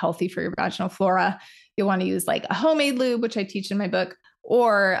really unhealthy for your vaginal flora. You'll want to use like a homemade lube, which I teach in my book,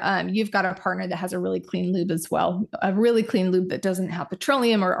 or you've got a partner that has a really clean lube as well, a really clean lube that doesn't have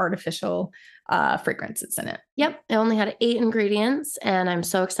petroleum or artificial fragrances in it. Yep, it only had 8 ingredients, and I'm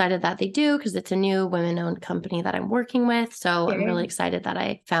so excited that they do because it's a new women-owned company that I'm working with. So I'm really Yay. excited that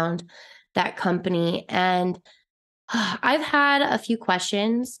I found that company. And I've had a few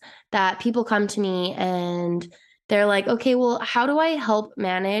questions that people come to me and they're like, okay, well, how do I help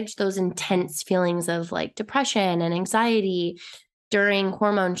manage those intense feelings of like depression and anxiety during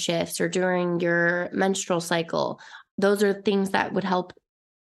hormone shifts or during your menstrual cycle? Those are things that would help.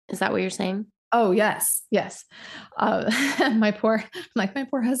 Is that what you're saying? Oh yes, yes. My poor, like my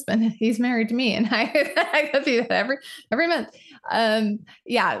poor husband. He's married to me, and I go through that every month.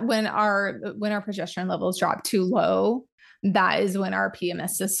 Yeah, when our progesterone levels drop too low, that is when our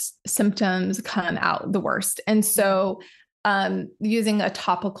PMS symptoms come out the worst. And so, using a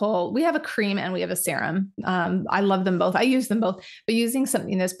topical, we have a cream and we have a serum. I love them both. I use them both, but using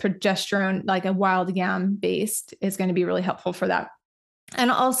something that's progesterone, like a wild yam based, is going to be really helpful for that, and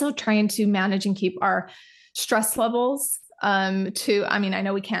also trying to manage and keep our stress levels I mean, I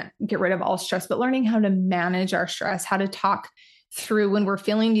know we can't get rid of all stress, but learning how to manage our stress, how to talk through when we're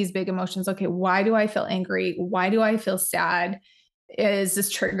feeling these big emotions. Okay, why do I feel angry? Why do I feel sad? Is this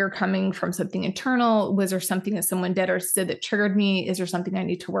trigger coming from something internal? Was there something that someone did or said that triggered me? Is there something I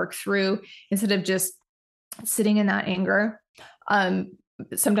need to work through, instead of just sitting in that anger?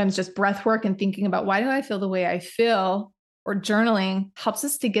 Sometimes just breath work and thinking about, why do I feel the way I feel, or journaling helps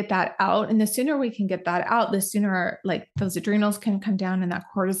us to get that out. And the sooner we can get that out, the sooner like those adrenals can come down and that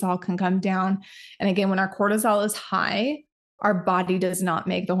cortisol can come down. And again, when our cortisol is high, our body does not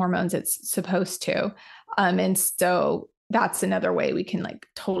make the hormones it's supposed to. And so that's another way we can like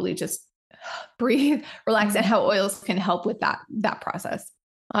totally just breathe, relax, and how oils can help with that process.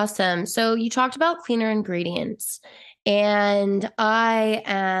 Awesome. So you talked about cleaner ingredients, and I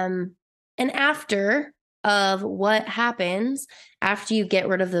am an after of what happens after you get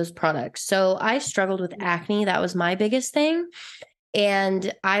rid of those products. So I struggled with acne. That was my biggest thing.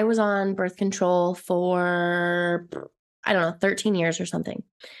 And I was on birth control for, I don't know, 13 years or something.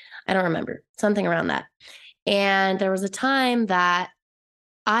 I don't remember, something around that. And there was a time that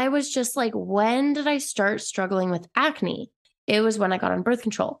I was just like, when did I start struggling with acne? It was when I got on birth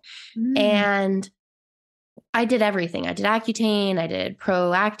control. Mm. And I did everything. I did Accutane, I did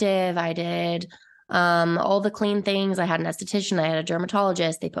Proactive, I did all the clean things. I had an esthetician, I had a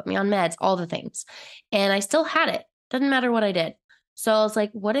dermatologist, they put me on meds, all the things. And I still had it. Doesn't matter what I did. So I was like,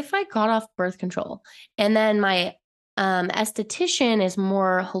 what if I got off birth control? And then my esthetician is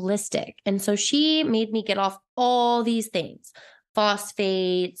more holistic. And so she made me get off all these things,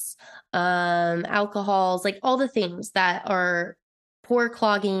 phosphates, alcohols, like all the things that are pore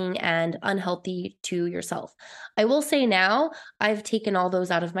clogging and unhealthy to yourself. I will say now I've taken all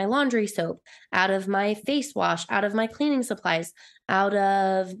those out of my laundry soap, out of my face wash, out of my cleaning supplies, out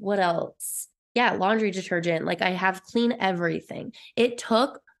of what else? Yeah, laundry detergent. Like I have clean everything. It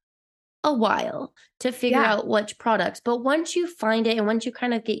took a while to figure Yeah. out which products, but once you find it and once you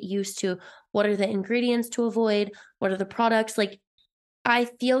kind of get used to what are the ingredients to avoid, what are the products, like I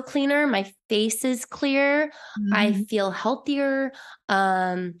feel cleaner, my face is clear, I Mhm. feel healthier,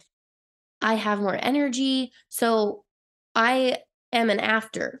 um, I have more energy. So I am an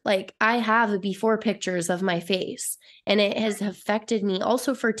after. Like I have before pictures of my face and it has affected me.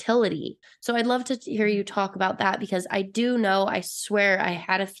 Also fertility. So I'd love to hear you talk about that because I do know, I swear I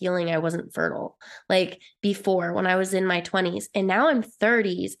had a feeling I wasn't fertile like before when I was in my 20s, and now I'm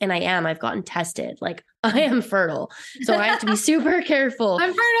 30s and I've gotten tested. Like I am fertile. So I have to be super careful.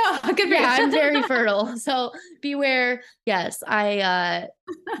 I'm fertile. Good for Yeah, I'm you. very fertile. So beware. Yes, I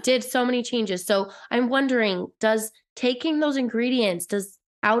did so many changes. So I'm wondering, does taking those ingredients, does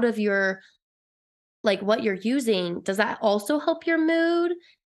out of your like what you're using, does that also help your mood?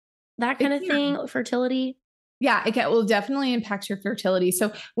 That kind It of can. thing, fertility? Yeah, it will definitely impact your fertility.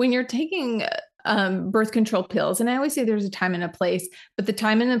 So when you're taking birth control pills, and I always say there's a time and a place, but the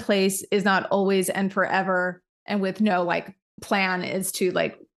time and the place is not always and forever, and with no like plan is to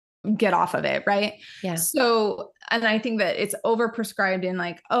like get off of it, right? Yeah. So, and I think that it's overprescribed in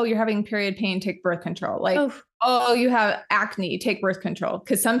like, oh, you're having period pain, take birth control. Like, Oh, oh, you have acne, take birth control.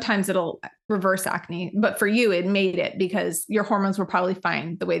 Because sometimes it'll reverse acne, but for you, it made it because your hormones were probably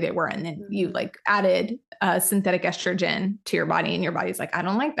fine the way they were, and then you like added synthetic estrogen to your body, and your body's like, I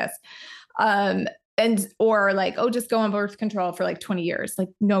don't like this. Um, or like, oh, just go on birth control for like 20 years. Like,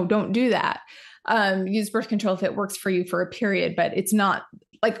 no, don't do that. Use birth control if it works for you for a period, but it's not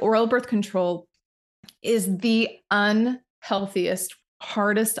like oral birth control is the unhealthiest,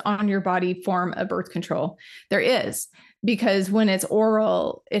 hardest on your body form of birth control there is. Because when it's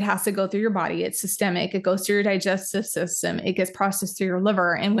oral, it has to go through your body. It's systemic. It goes through your digestive system. It gets processed through your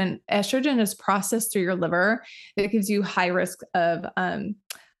liver. And when estrogen is processed through your liver, it gives you high risk of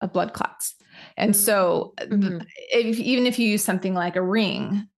blood clots. And so even if you use something like a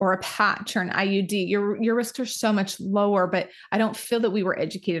ring or a patch or an IUD, your risks are so much lower. But I don't feel that we were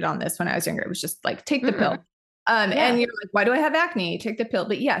educated on this when I was younger. It was just like, take the pill. And you're like, why do I have acne? Take the pill.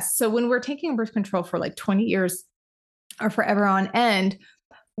 But yes, so when we're taking birth control for like 20 years or forever on end,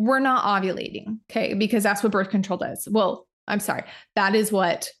 we're not ovulating. Okay. Because that's what birth control does. Well, I'm sorry. That is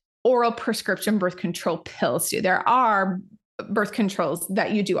what oral prescription birth control pills do. There are birth controls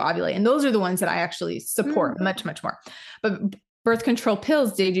that you do ovulate, and those are the ones that I actually support much, much more. But birth control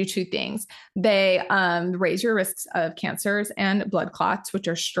pills, they do two things. They raise your risks of cancers and blood clots, which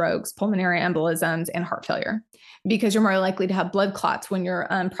are strokes, pulmonary embolisms, and heart failure, because you're more likely to have blood clots when you're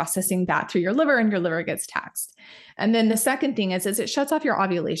processing that through your liver and your liver gets taxed. And then the second thing is it shuts off your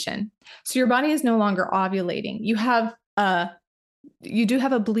ovulation. So your body is no longer ovulating. You do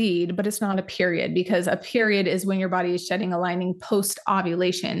have a bleed, but it's not a period, because a period is when your body is shedding a lining post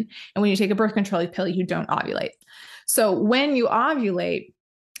ovulation. And when you take a birth control pill, you don't ovulate. So when you ovulate,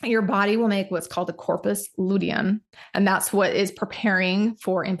 your body will make what's called a corpus luteum. And that's what is preparing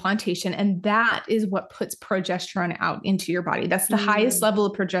for implantation. And that is what puts progesterone out into your body. That's the highest level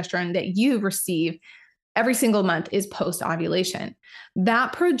of progesterone that you receive every single month is post ovulation.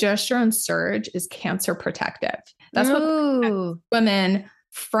 That progesterone surge is cancer protective. That's what protects women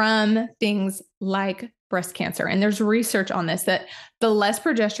from things like breast cancer. And there's research on this, that the less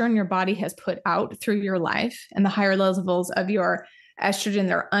progesterone your body has put out through your life and the higher levels of your estrogen,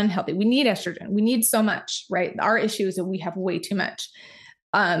 they're unhealthy. We need estrogen. We need so much, right? Our issue is that we have way too much.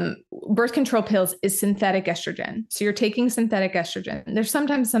 Birth control pills is synthetic estrogen. So you're taking synthetic estrogen. There's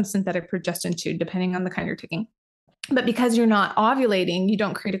sometimes some synthetic progesterone too, depending on the kind you're taking. But because you're not ovulating, you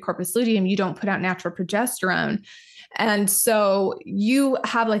don't create a corpus luteum, you don't put out natural progesterone. And so you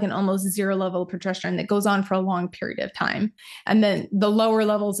have like an almost zero level of progesterone that goes on for a long period of time. And then the lower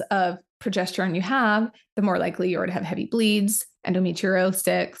levels of progesterone you have, the more likely you are to have heavy bleeds,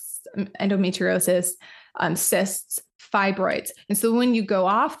 endometriosis, cysts, fibroids. And so when you go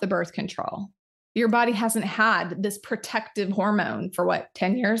off the birth control, your body hasn't had this protective hormone for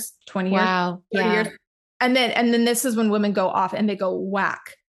 10 years, 20 years, 30 years. And then this is when women go off and they go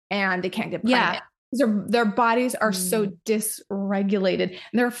whack and they can't get pregnant. Their bodies are so dysregulated.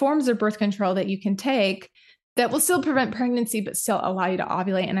 And there are forms of birth control that you can take that will still prevent pregnancy, but still allow you to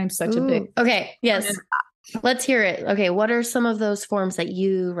ovulate. And I'm such a big. Okay. Yes. Let's hear it. Okay. What are some of those forms that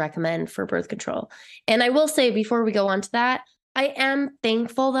you recommend for birth control? And I will say before we go on to that, I am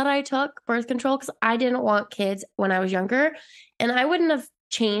thankful that I took birth control because I didn't want kids when I was younger, and I wouldn't have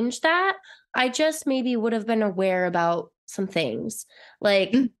changed that. I just maybe would have been aware about some things.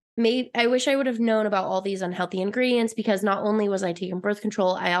 Like maybe I wish I would have known about all these unhealthy ingredients, because not only was I taking birth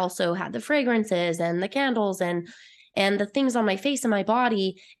control, I also had the fragrances and the candles and the things on my face and my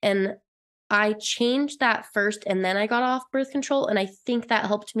body. And I changed that first, and then I got off birth control. And I think that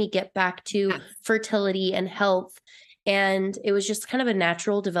helped me get back to fertility and health. And it was just kind of a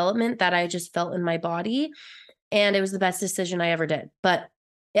natural development that I just felt in my body. And it was the best decision I ever did. But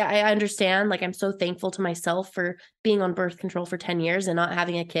yeah, I understand. Like, I'm so thankful to myself for being on birth control for 10 years and not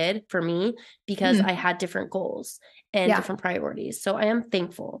having a kid for me, because I had different goals and different priorities. So I am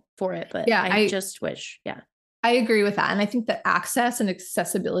thankful for it. But I just wish, I agree with that. And I think that access and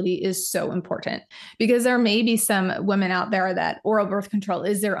accessibility is so important, because there may be some women out there that oral birth control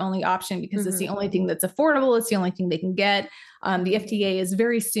is their only option because it's the only thing that's affordable. It's the only thing they can get. The FDA is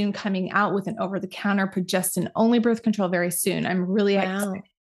very soon coming out with an over-the-counter progestin-only birth control very soon. I'm really excited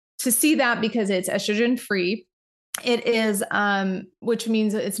to see that, because it's estrogen-free. It is, which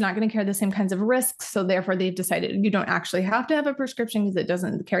means it's not going to carry the same kinds of risks. So therefore they've decided you don't actually have to have a prescription because it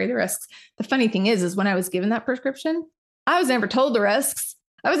doesn't carry the risks. The funny thing is when I was given that prescription, I was never told the risks.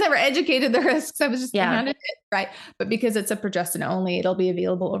 I was never educated the risks. I was just handed it, right? But because it's a progestin only, it'll be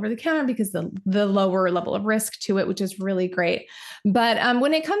available over the counter because the lower level of risk to it, which is really great. But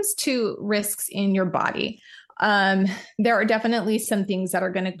when it comes to risks in your body, there are definitely some things that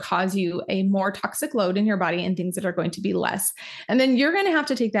are going to cause you a more toxic load in your body and things that are going to be less. And then you're going to have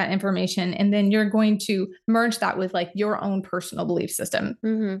to take that information and then you're going to merge that with like your own personal belief system.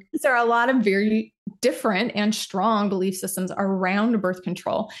 There are a lot of very different and strong belief systems around birth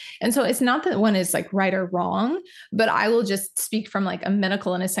control. And so it's not that one is like right or wrong, but I will just speak from like a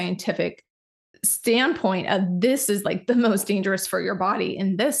medical and a scientific standpoint of this is like the most dangerous for your body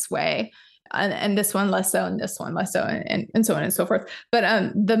in this way. And this one less so, and this one less so, and so on and so forth.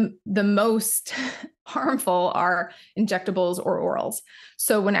 But the most harmful are injectables or orals.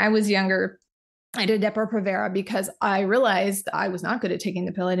 So when I was younger, I did Depo-Provera because I realized I was not good at taking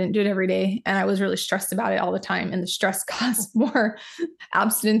the pill. I didn't do it every day. And I was really stressed about it all the time. And the stress caused more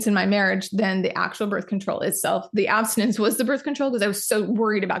abstinence in my marriage than the actual birth control itself. The abstinence was the birth control because I was so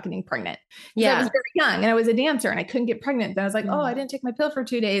worried about getting pregnant. Yeah. I was very young and I was a dancer and I couldn't get pregnant. And I was like, oh, I didn't take my pill for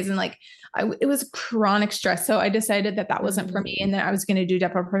 2 days. And like, it was chronic stress. So I decided that wasn't for me. And then I was going to do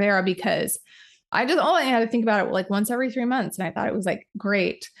Depo-Provera because I had to think about it like once every 3 months. And I thought it was like,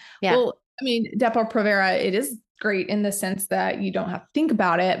 great. Yeah. Well, I mean, Depo-Provera, it is great in the sense that you don't have to think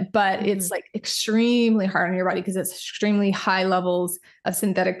about it, but it's like extremely hard on your body because it's extremely high levels of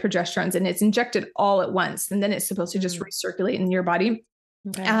synthetic progesterones and it's injected all at once. And then it's supposed to just recirculate in your body.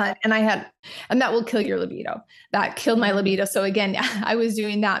 Okay. And that will kill your libido. That killed my libido. So again, I was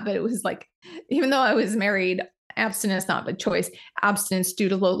doing that, but it was like, even though I was married, abstinence, not by choice, abstinence due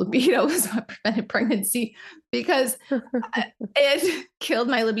to low libido was what prevented pregnancy because it killed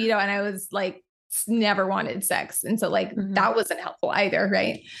my libido and I was like, never wanted sex. And so like, that wasn't helpful either.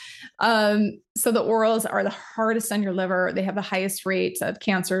 Right. So the orals are the hardest on your liver. They have the highest rates of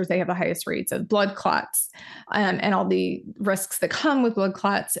cancers. They have the highest rates of blood clots, and all the risks that come with blood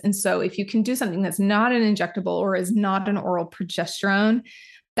clots. And so if you can do something that's not an injectable or is not an oral progesterone,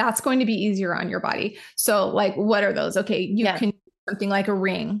 that's going to be easier on your body. So like, what are those? Okay. You can do something like a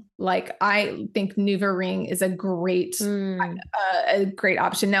ring. Like I think NuvaRing is a great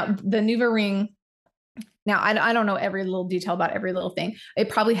option. Now the NuvaRing, I don't know every little detail about every little thing. It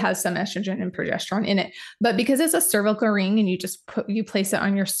probably has some estrogen and progesterone in it, but because it's a cervical ring and you place it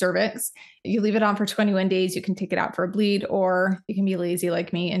on your cervix, you leave it on for 21 days, you can take it out for a bleed, or you can be lazy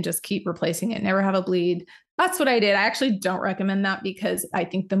like me and just keep replacing it, never have a bleed. That's what I did. I actually don't recommend that because I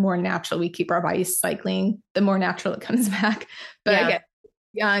think the more natural we keep our bodies cycling, the more natural it comes back. But I get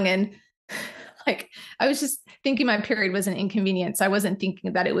young and like, I was just thinking my period was an inconvenience. I wasn't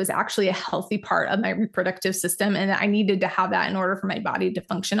thinking that it was actually a healthy part of my reproductive system and I needed to have that in order for my body to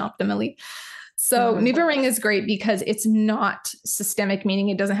function optimally. So NuvaRing is great because it's not systemic, meaning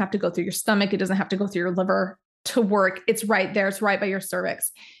it doesn't have to go through your stomach. It doesn't have to go through your liver to work. It's right there. It's right by your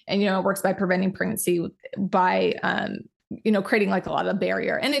cervix. And, it works by preventing pregnancy by, creating like a lot of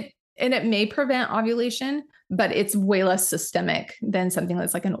barrier, and it may prevent ovulation, but it's way less systemic than something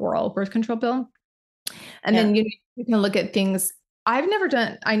that's like an oral birth control pill. And then you can look at things I've never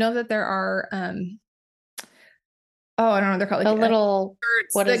done. I know that there are, I don't know. They're called like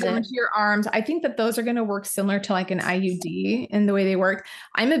what is it? Your arms. I think that those are going to work similar to like an IUD in the way they work.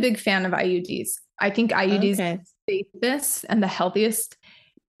 I'm a big fan of IUDs. I think IUDs are the safest and the healthiest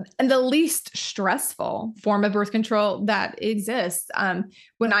and the least stressful form of birth control that exists.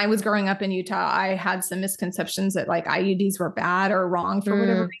 When I was growing up in Utah, I had some misconceptions that like IUDs were bad or wrong for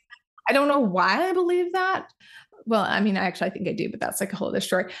whatever reason. I don't know why I believe that. Well, I mean, I think I do, but that's like a whole other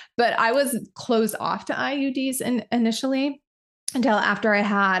story. But I was closed off to IUDs initially until after I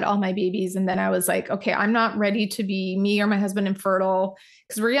had all my babies. And then I was like, okay, I'm not ready to be me or my husband infertile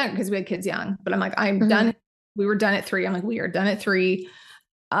because we're young, because we had kids young. But I'm like, I'm done. We were done at 3. I'm like, we are done at 3.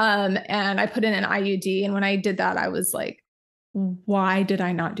 And I put in an IUD. And when I did that, I was like, why did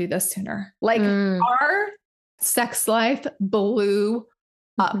I not do this sooner? Like our sex life blew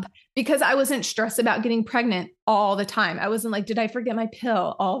up because I wasn't stressed about getting pregnant all the time. I wasn't like, did I forget my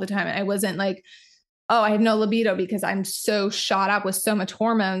pill all the time? And I wasn't like, oh, I have no libido because I'm so shot up with so much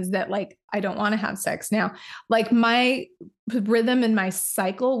hormones that like, I don't want to have sex now. Like my rhythm and my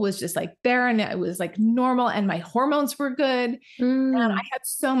cycle was just like there and it was like normal and my hormones were good. And I had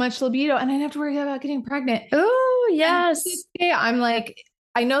so much libido and I didn't have to worry about getting pregnant. Oh, yes. I'm like,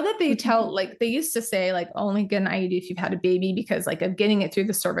 I know that they tell, like they used to say like only get an IUD if you've had a baby because like of getting it through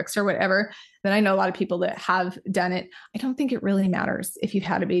the cervix or whatever. Then I know a lot of people that have done it. I don't think it really matters if you've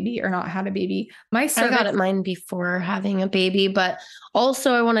had a baby or not had a baby. I got it mine before having a baby, but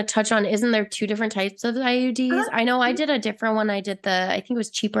also I want to touch on, isn't there 2 different types of IUDs? I know I did a different one. I did I think it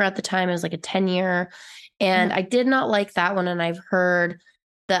was cheaper at the time. It was like a 10-year and I did not like that one. And I've heard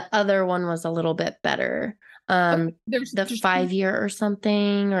the other one was a little bit better. There's the 5-year or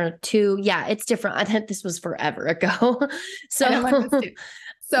something or 2. Yeah, it's different. I think this was forever ago. So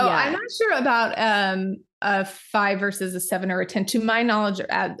I'm not sure about a 5 versus a 7 or a 10 to my knowledge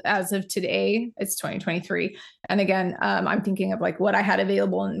as of today. It's 2023. And again, I'm thinking of like what I had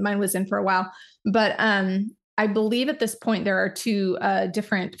available, and mine was in for a while. But I believe at this point there are two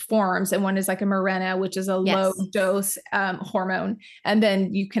different forms, and one is like a Mirena, which is a low dose hormone, and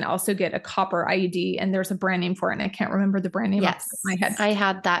then you can also get a copper IUD, and there's a brand name for it, and I can't remember the brand name off the top of my head. I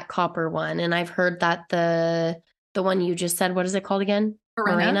had that copper one, and I've heard that the one you just said, what is it called again?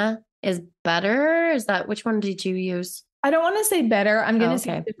 Mirena is better. Is that, which one did you use? I don't want to say better. I'm going to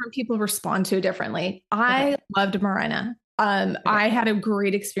say different people respond to it differently. I loved Mirena. I had a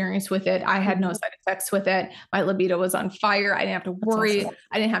great experience with it. I had no side effects with it. My libido was on fire. I didn't have to worry. Awesome.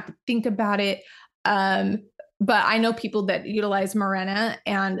 I didn't have to think about it. But I know people that utilize Mirena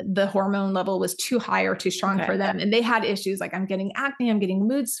and the hormone level was too high or too strong for them. And they had issues like, I'm getting acne, I'm getting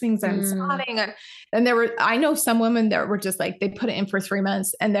mood swings, I'm spotting. And I know some women that were just like, they put it in for 3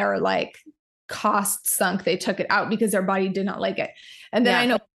 months and they're like, cost sunk. They took it out because their body did not like it. And then I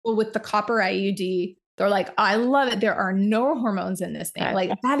know people with the copper IUD, they're like, I love it. There are no hormones in this thing. Right.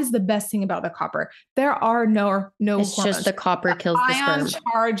 Like that is the best thing about the copper. There are no it's hormones. Just the copper kills the sperm. Ion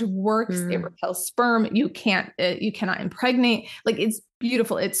charge works. It repels sperm. You cannot impregnate. Like it's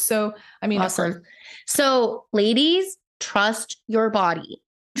beautiful. It's so, I mean, awesome. So ladies, trust your body.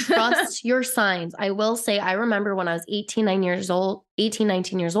 Trust your signs. I will say, I remember when I was 19 years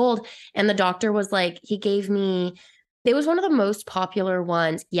old, and the doctor was like, he gave me, it was one of the most popular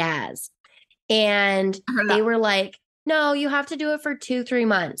ones, Yaz. And they were like, no, you have to do it for 2-3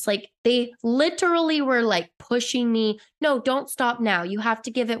 months. Like they literally were like pushing me. No, don't stop now. You have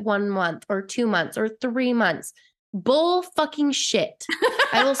to give it 1 month or 2 months or 3 months. Bull fucking shit.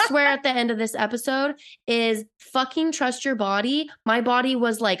 I will swear at the end of this episode is fucking trust your body. My body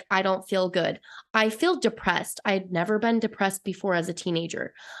was like, I don't feel good. I feel depressed. I had never been depressed before as a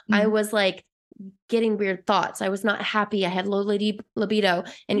teenager. I was like, getting weird thoughts. I was not happy. I had low libido.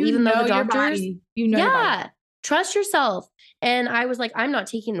 And even though the doctors, trust yourself. And I was like, I'm not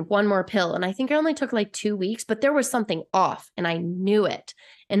taking one more pill. And I think I only took like 2 weeks, but there was something off and I knew it.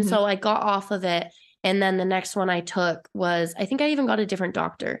 And so I got off of it. And then the next one I took was, I think I even got a different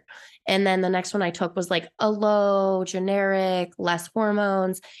doctor. And then the next one I took was like a low, generic, less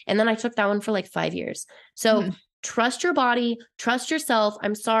hormones. And then I took that one for like 5 years. So trust your body, trust yourself.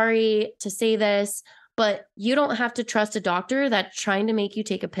 I'm sorry to say this, but you don't have to trust a doctor that's trying to make you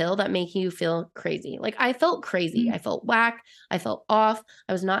take a pill that make you feel crazy. Like I felt crazy. I felt whack. I felt off.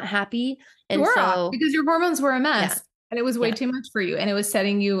 I was not happy. And so off because your hormones were a mess and it was way too much for you and it was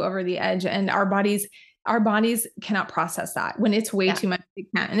setting you over the edge, and our bodies cannot process that. When it's way too much, they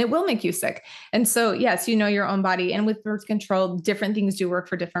can't, and it will make you sick. And so, yes, you know your own body, and with birth control, different things do work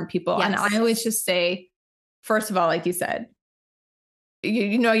for different people. And I always just say, first of all, like you said,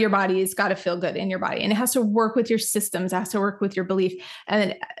 you know, your body has got to feel good in your body, and it has to work with your systems. It has to work with your belief,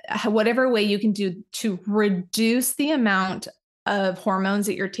 and whatever way you can do to reduce the amount of hormones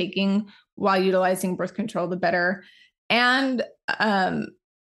that you're taking while utilizing birth control, the better. And,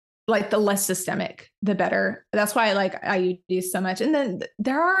 like the less systemic, the better. That's why I like IUDs so much. And then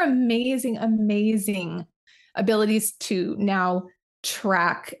there are amazing abilities to now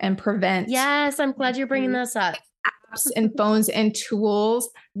track and prevent. Yes, I'm glad you're bringing this up. Apps and phones and tools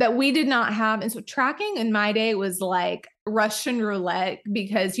that we did not have. And so tracking in my day was like Russian roulette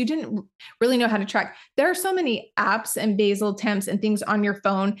because you didn't really know how to track. There are so many apps and basal temps and things on your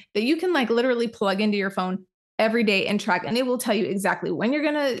phone that you can like literally plug into your phone every day and track, and it will tell you exactly when you're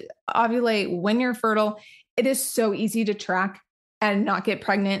going to ovulate, when you're fertile. It is so easy to track and not get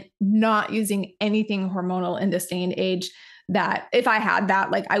pregnant, not using anything hormonal in this day and age. That if I had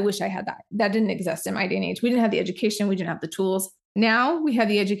that, like I wish I had that. That didn't exist in my day and age. We didn't have the education. We didn't have the tools. Now we have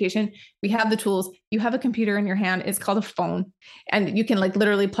the education. We have the tools. You have a computer in your hand. It's called a phone, and you can like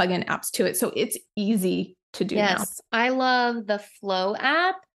literally plug in apps to it. So it's easy to do now. I love the Flow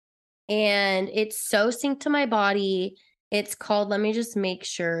app. And it's so synced to my body. It's called, let me just make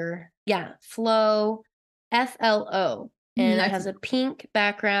sure. Yeah, Flow, FLO. And it has a pink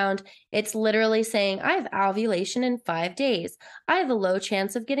background. It's literally saying, I have ovulation in 5 days. I have a low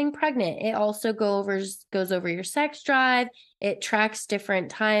chance of getting pregnant. It also goes over your sex drive. It tracks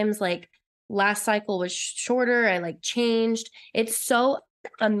different times. Like last cycle was shorter. I like changed. It's so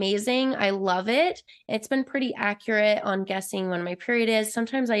amazing. I love it. It's been pretty accurate on guessing when my period is.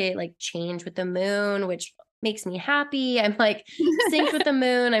 Sometimes I like change with the moon, which makes me happy. I'm like synced with the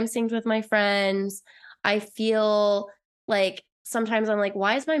moon. I'm synced with my friends. I feel like sometimes I'm like,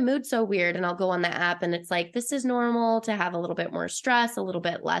 why is my mood so weird? And I'll go on the app and it's like, this is normal to have a little bit more stress, a little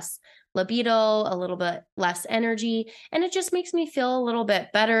bit less libido, a little bit less energy. And it just makes me feel a little bit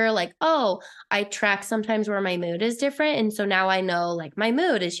better. Like, oh, I track sometimes where my mood is different. And so now I know like my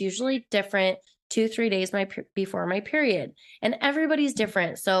mood is usually different 2, 3 days before my period. And everybody's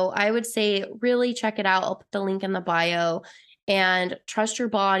different. So I would say really check it out. I'll put the link in the bio and trust your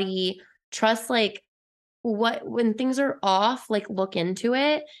body. Trust like what when things are off, like look into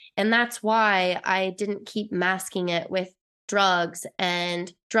it. And that's why I didn't keep masking it with drugs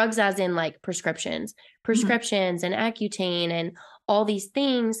as in like prescriptions and Accutane and all these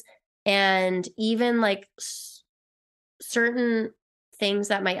things. And even like certain things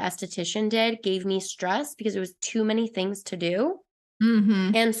that my esthetician did gave me stress because it was too many things to do.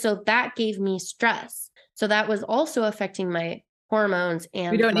 Mm-hmm. And so that gave me stress. So that was also affecting my hormones We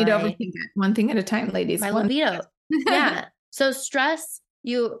and don't need to overthink it. One thing at a time, ladies. my libido. Yeah. So stress,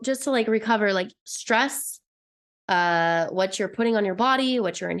 you just to like recover, like stress, what you're putting on your body,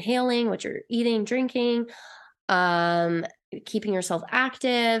 what you're inhaling, what you're eating, drinking, keeping yourself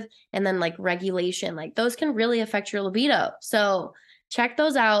active, and then like regulation, like those can really affect your libido. So check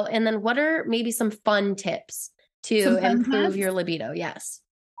those out. And then what are maybe some fun tips to improve your libido? Yes.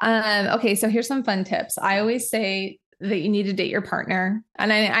 Okay, so here's some fun tips. I always say that you need to date your partner.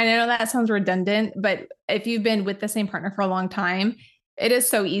 And I know that sounds redundant, but if you've been with the same partner for a long time, it is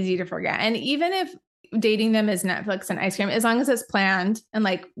so easy to forget. And even if dating them is Netflix and ice cream, as long as it's planned and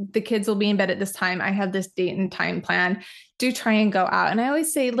like the kids will be in bed at this time, I have this date and time plan. Do try and go out. And I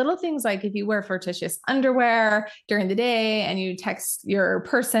always say little things like if you wear flirtatious underwear during the day and you text your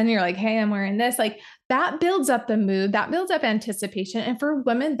person, you're like, hey, I'm wearing this, like that builds up the mood, that builds up anticipation. And for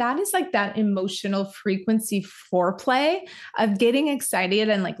women, that is like that emotional frequency foreplay of getting excited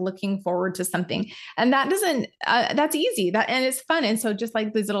and like looking forward to something. And that doesn't, that's easy. And it's fun. And so just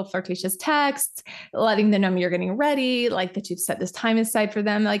like these little flirtatious texts, letting them know you're getting ready, like that you've set this time aside for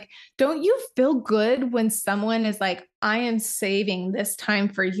them. Like, don't you feel good when someone is like, I am saving this time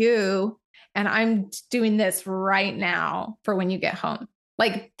for you and I'm doing this right now for when you get home?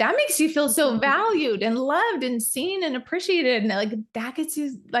 Like that makes you feel so valued and loved and seen and appreciated. And like that gets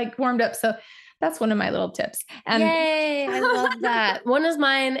you like warmed up. So that's one of my little tips. And yay, I love that. One of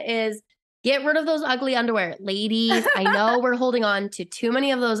mine is get rid of those ugly underwear. Ladies, I know we're holding on to too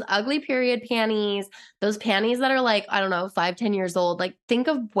many of those ugly period panties, those panties that are like, I don't know, 5, 10 years old. Like think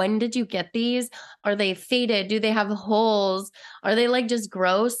of when did you get these? Are they faded? Do they have holes? Are they like just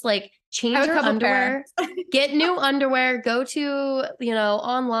gross? Like change your underwear, get new underwear, go to,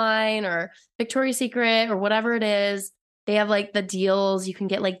 online or Victoria's Secret or whatever it is. They have like the deals. You can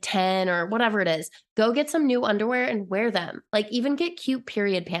get like 10 or whatever it is. Go get some new underwear and wear them. Like even get cute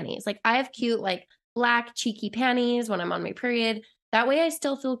period panties. Like I have cute like black cheeky panties when I'm on my period. That way I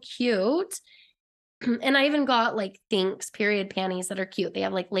still feel cute. And I even got like Thinks period panties that are cute. They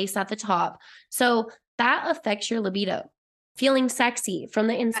have like lace at the top. So that affects your libido. Feeling sexy from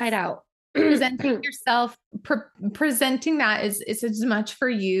the inside out. Presenting yourself, presenting that is as much for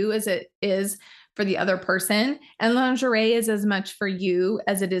you as it is for the other person. And lingerie is as much for you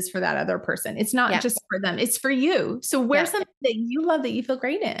as it is for that other person. It's not just for them, it's for you. So wear something that you love, that you feel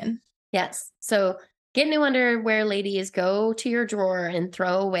great in. Yes. So get new underwear, ladies. Go to your drawer and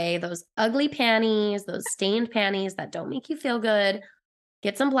throw away those ugly panties, those stained panties that don't make you feel good.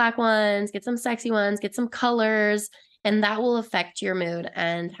 Get some black ones, get some sexy ones, get some colors, and that will affect your mood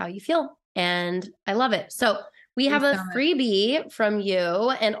and how you feel. And I love it. So we have a freebie from you,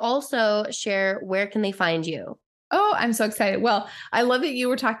 and also share where can they find you? Oh, I'm so excited. Well, I love that you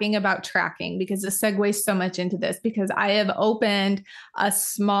were talking about tracking because this segues so much into this, because I have opened a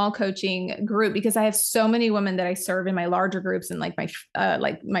small coaching group because I have so many women that I serve in my larger groups and like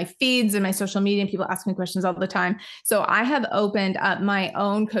my feeds and my social media, and people ask me questions all the time. So I have opened up my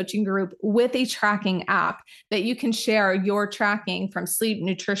own coaching group with a tracking app that you can share your tracking from sleep,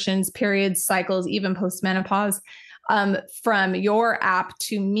 nutrition, periods, cycles, even postmenopause. From your app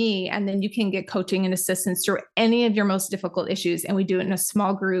to me, and then you can get coaching and assistance through any of your most difficult issues. And we do it in a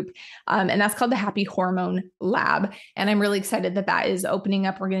small group, and that's called the Happy Hormone Lab. And I'm really excited that that is opening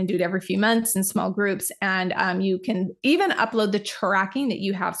up. We're going to do it every few months in small groups, and you can even upload the tracking that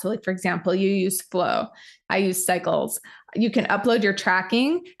you have. So, like for example, you use Flow, I use Cycles. You can upload your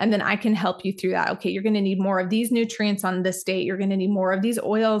tracking, and then I can help you through that. Okay, you're going to need more of these nutrients on this date. You're going to need more of these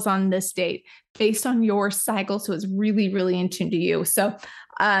oils on this date based on your cycle. So it's really, really in tune to you. So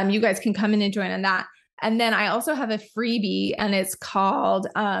you guys can come in and join on that. And then I also have a freebie, and it's called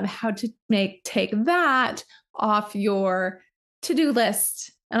how to take that off your to-do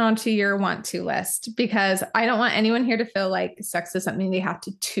list and onto your want to list, because I don't want anyone here to feel like sex is something they have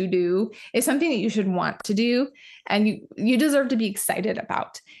to do. It's something that you should want to do, and you deserve to be excited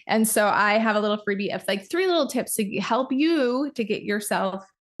about. And so I have a little freebie of like 3 little tips to help you to get yourself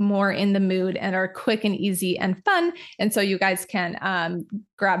more in the mood and are quick and easy and fun. And so you guys can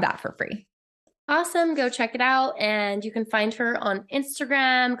grab that for free. Awesome. Go check it out. And you can find her on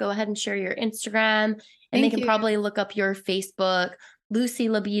Instagram. Go ahead and share your Instagram. And they can probably look up your Facebook, Lucy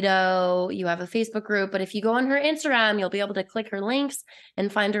Libido. You have a Facebook group, but if you go on her Instagram, you'll be able to click her links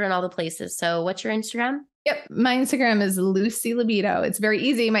and find her in all the places. So what's your Instagram? Yep. My Instagram is Lucy Libido. It's very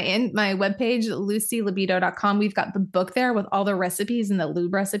easy. My webpage, lucylibido.com. We've got the book there with all the recipes and the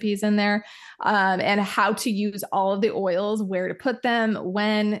lube recipes in there, and how to use all of the oils, where to put them,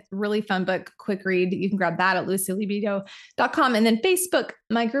 when. Really fun book, quick read. You can grab that at lucylibido.com. And then Facebook,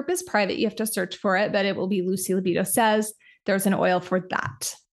 my group is private. You have to search for it, but it will be Lucy Libido Says. There's an oil for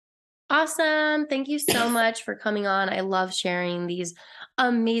that. Awesome. Thank you so much for coming on. I love sharing these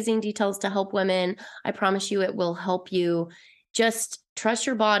amazing details to help women. I promise you it will help you. Just trust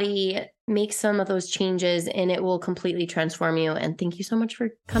your body, make some of those changes, and it will completely transform you. And thank you so much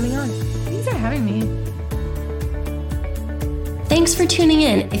for coming on. Thanks for having me. Thanks for tuning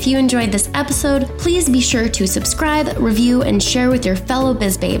in. If you enjoyed this episode, please be sure to subscribe, review, and share with your fellow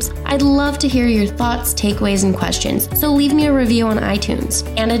biz babes. I'd love to hear your thoughts, takeaways, and questions, so leave me a review on iTunes.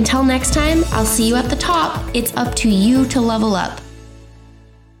 And until next time, I'll see you at the top. It's up to you to level up.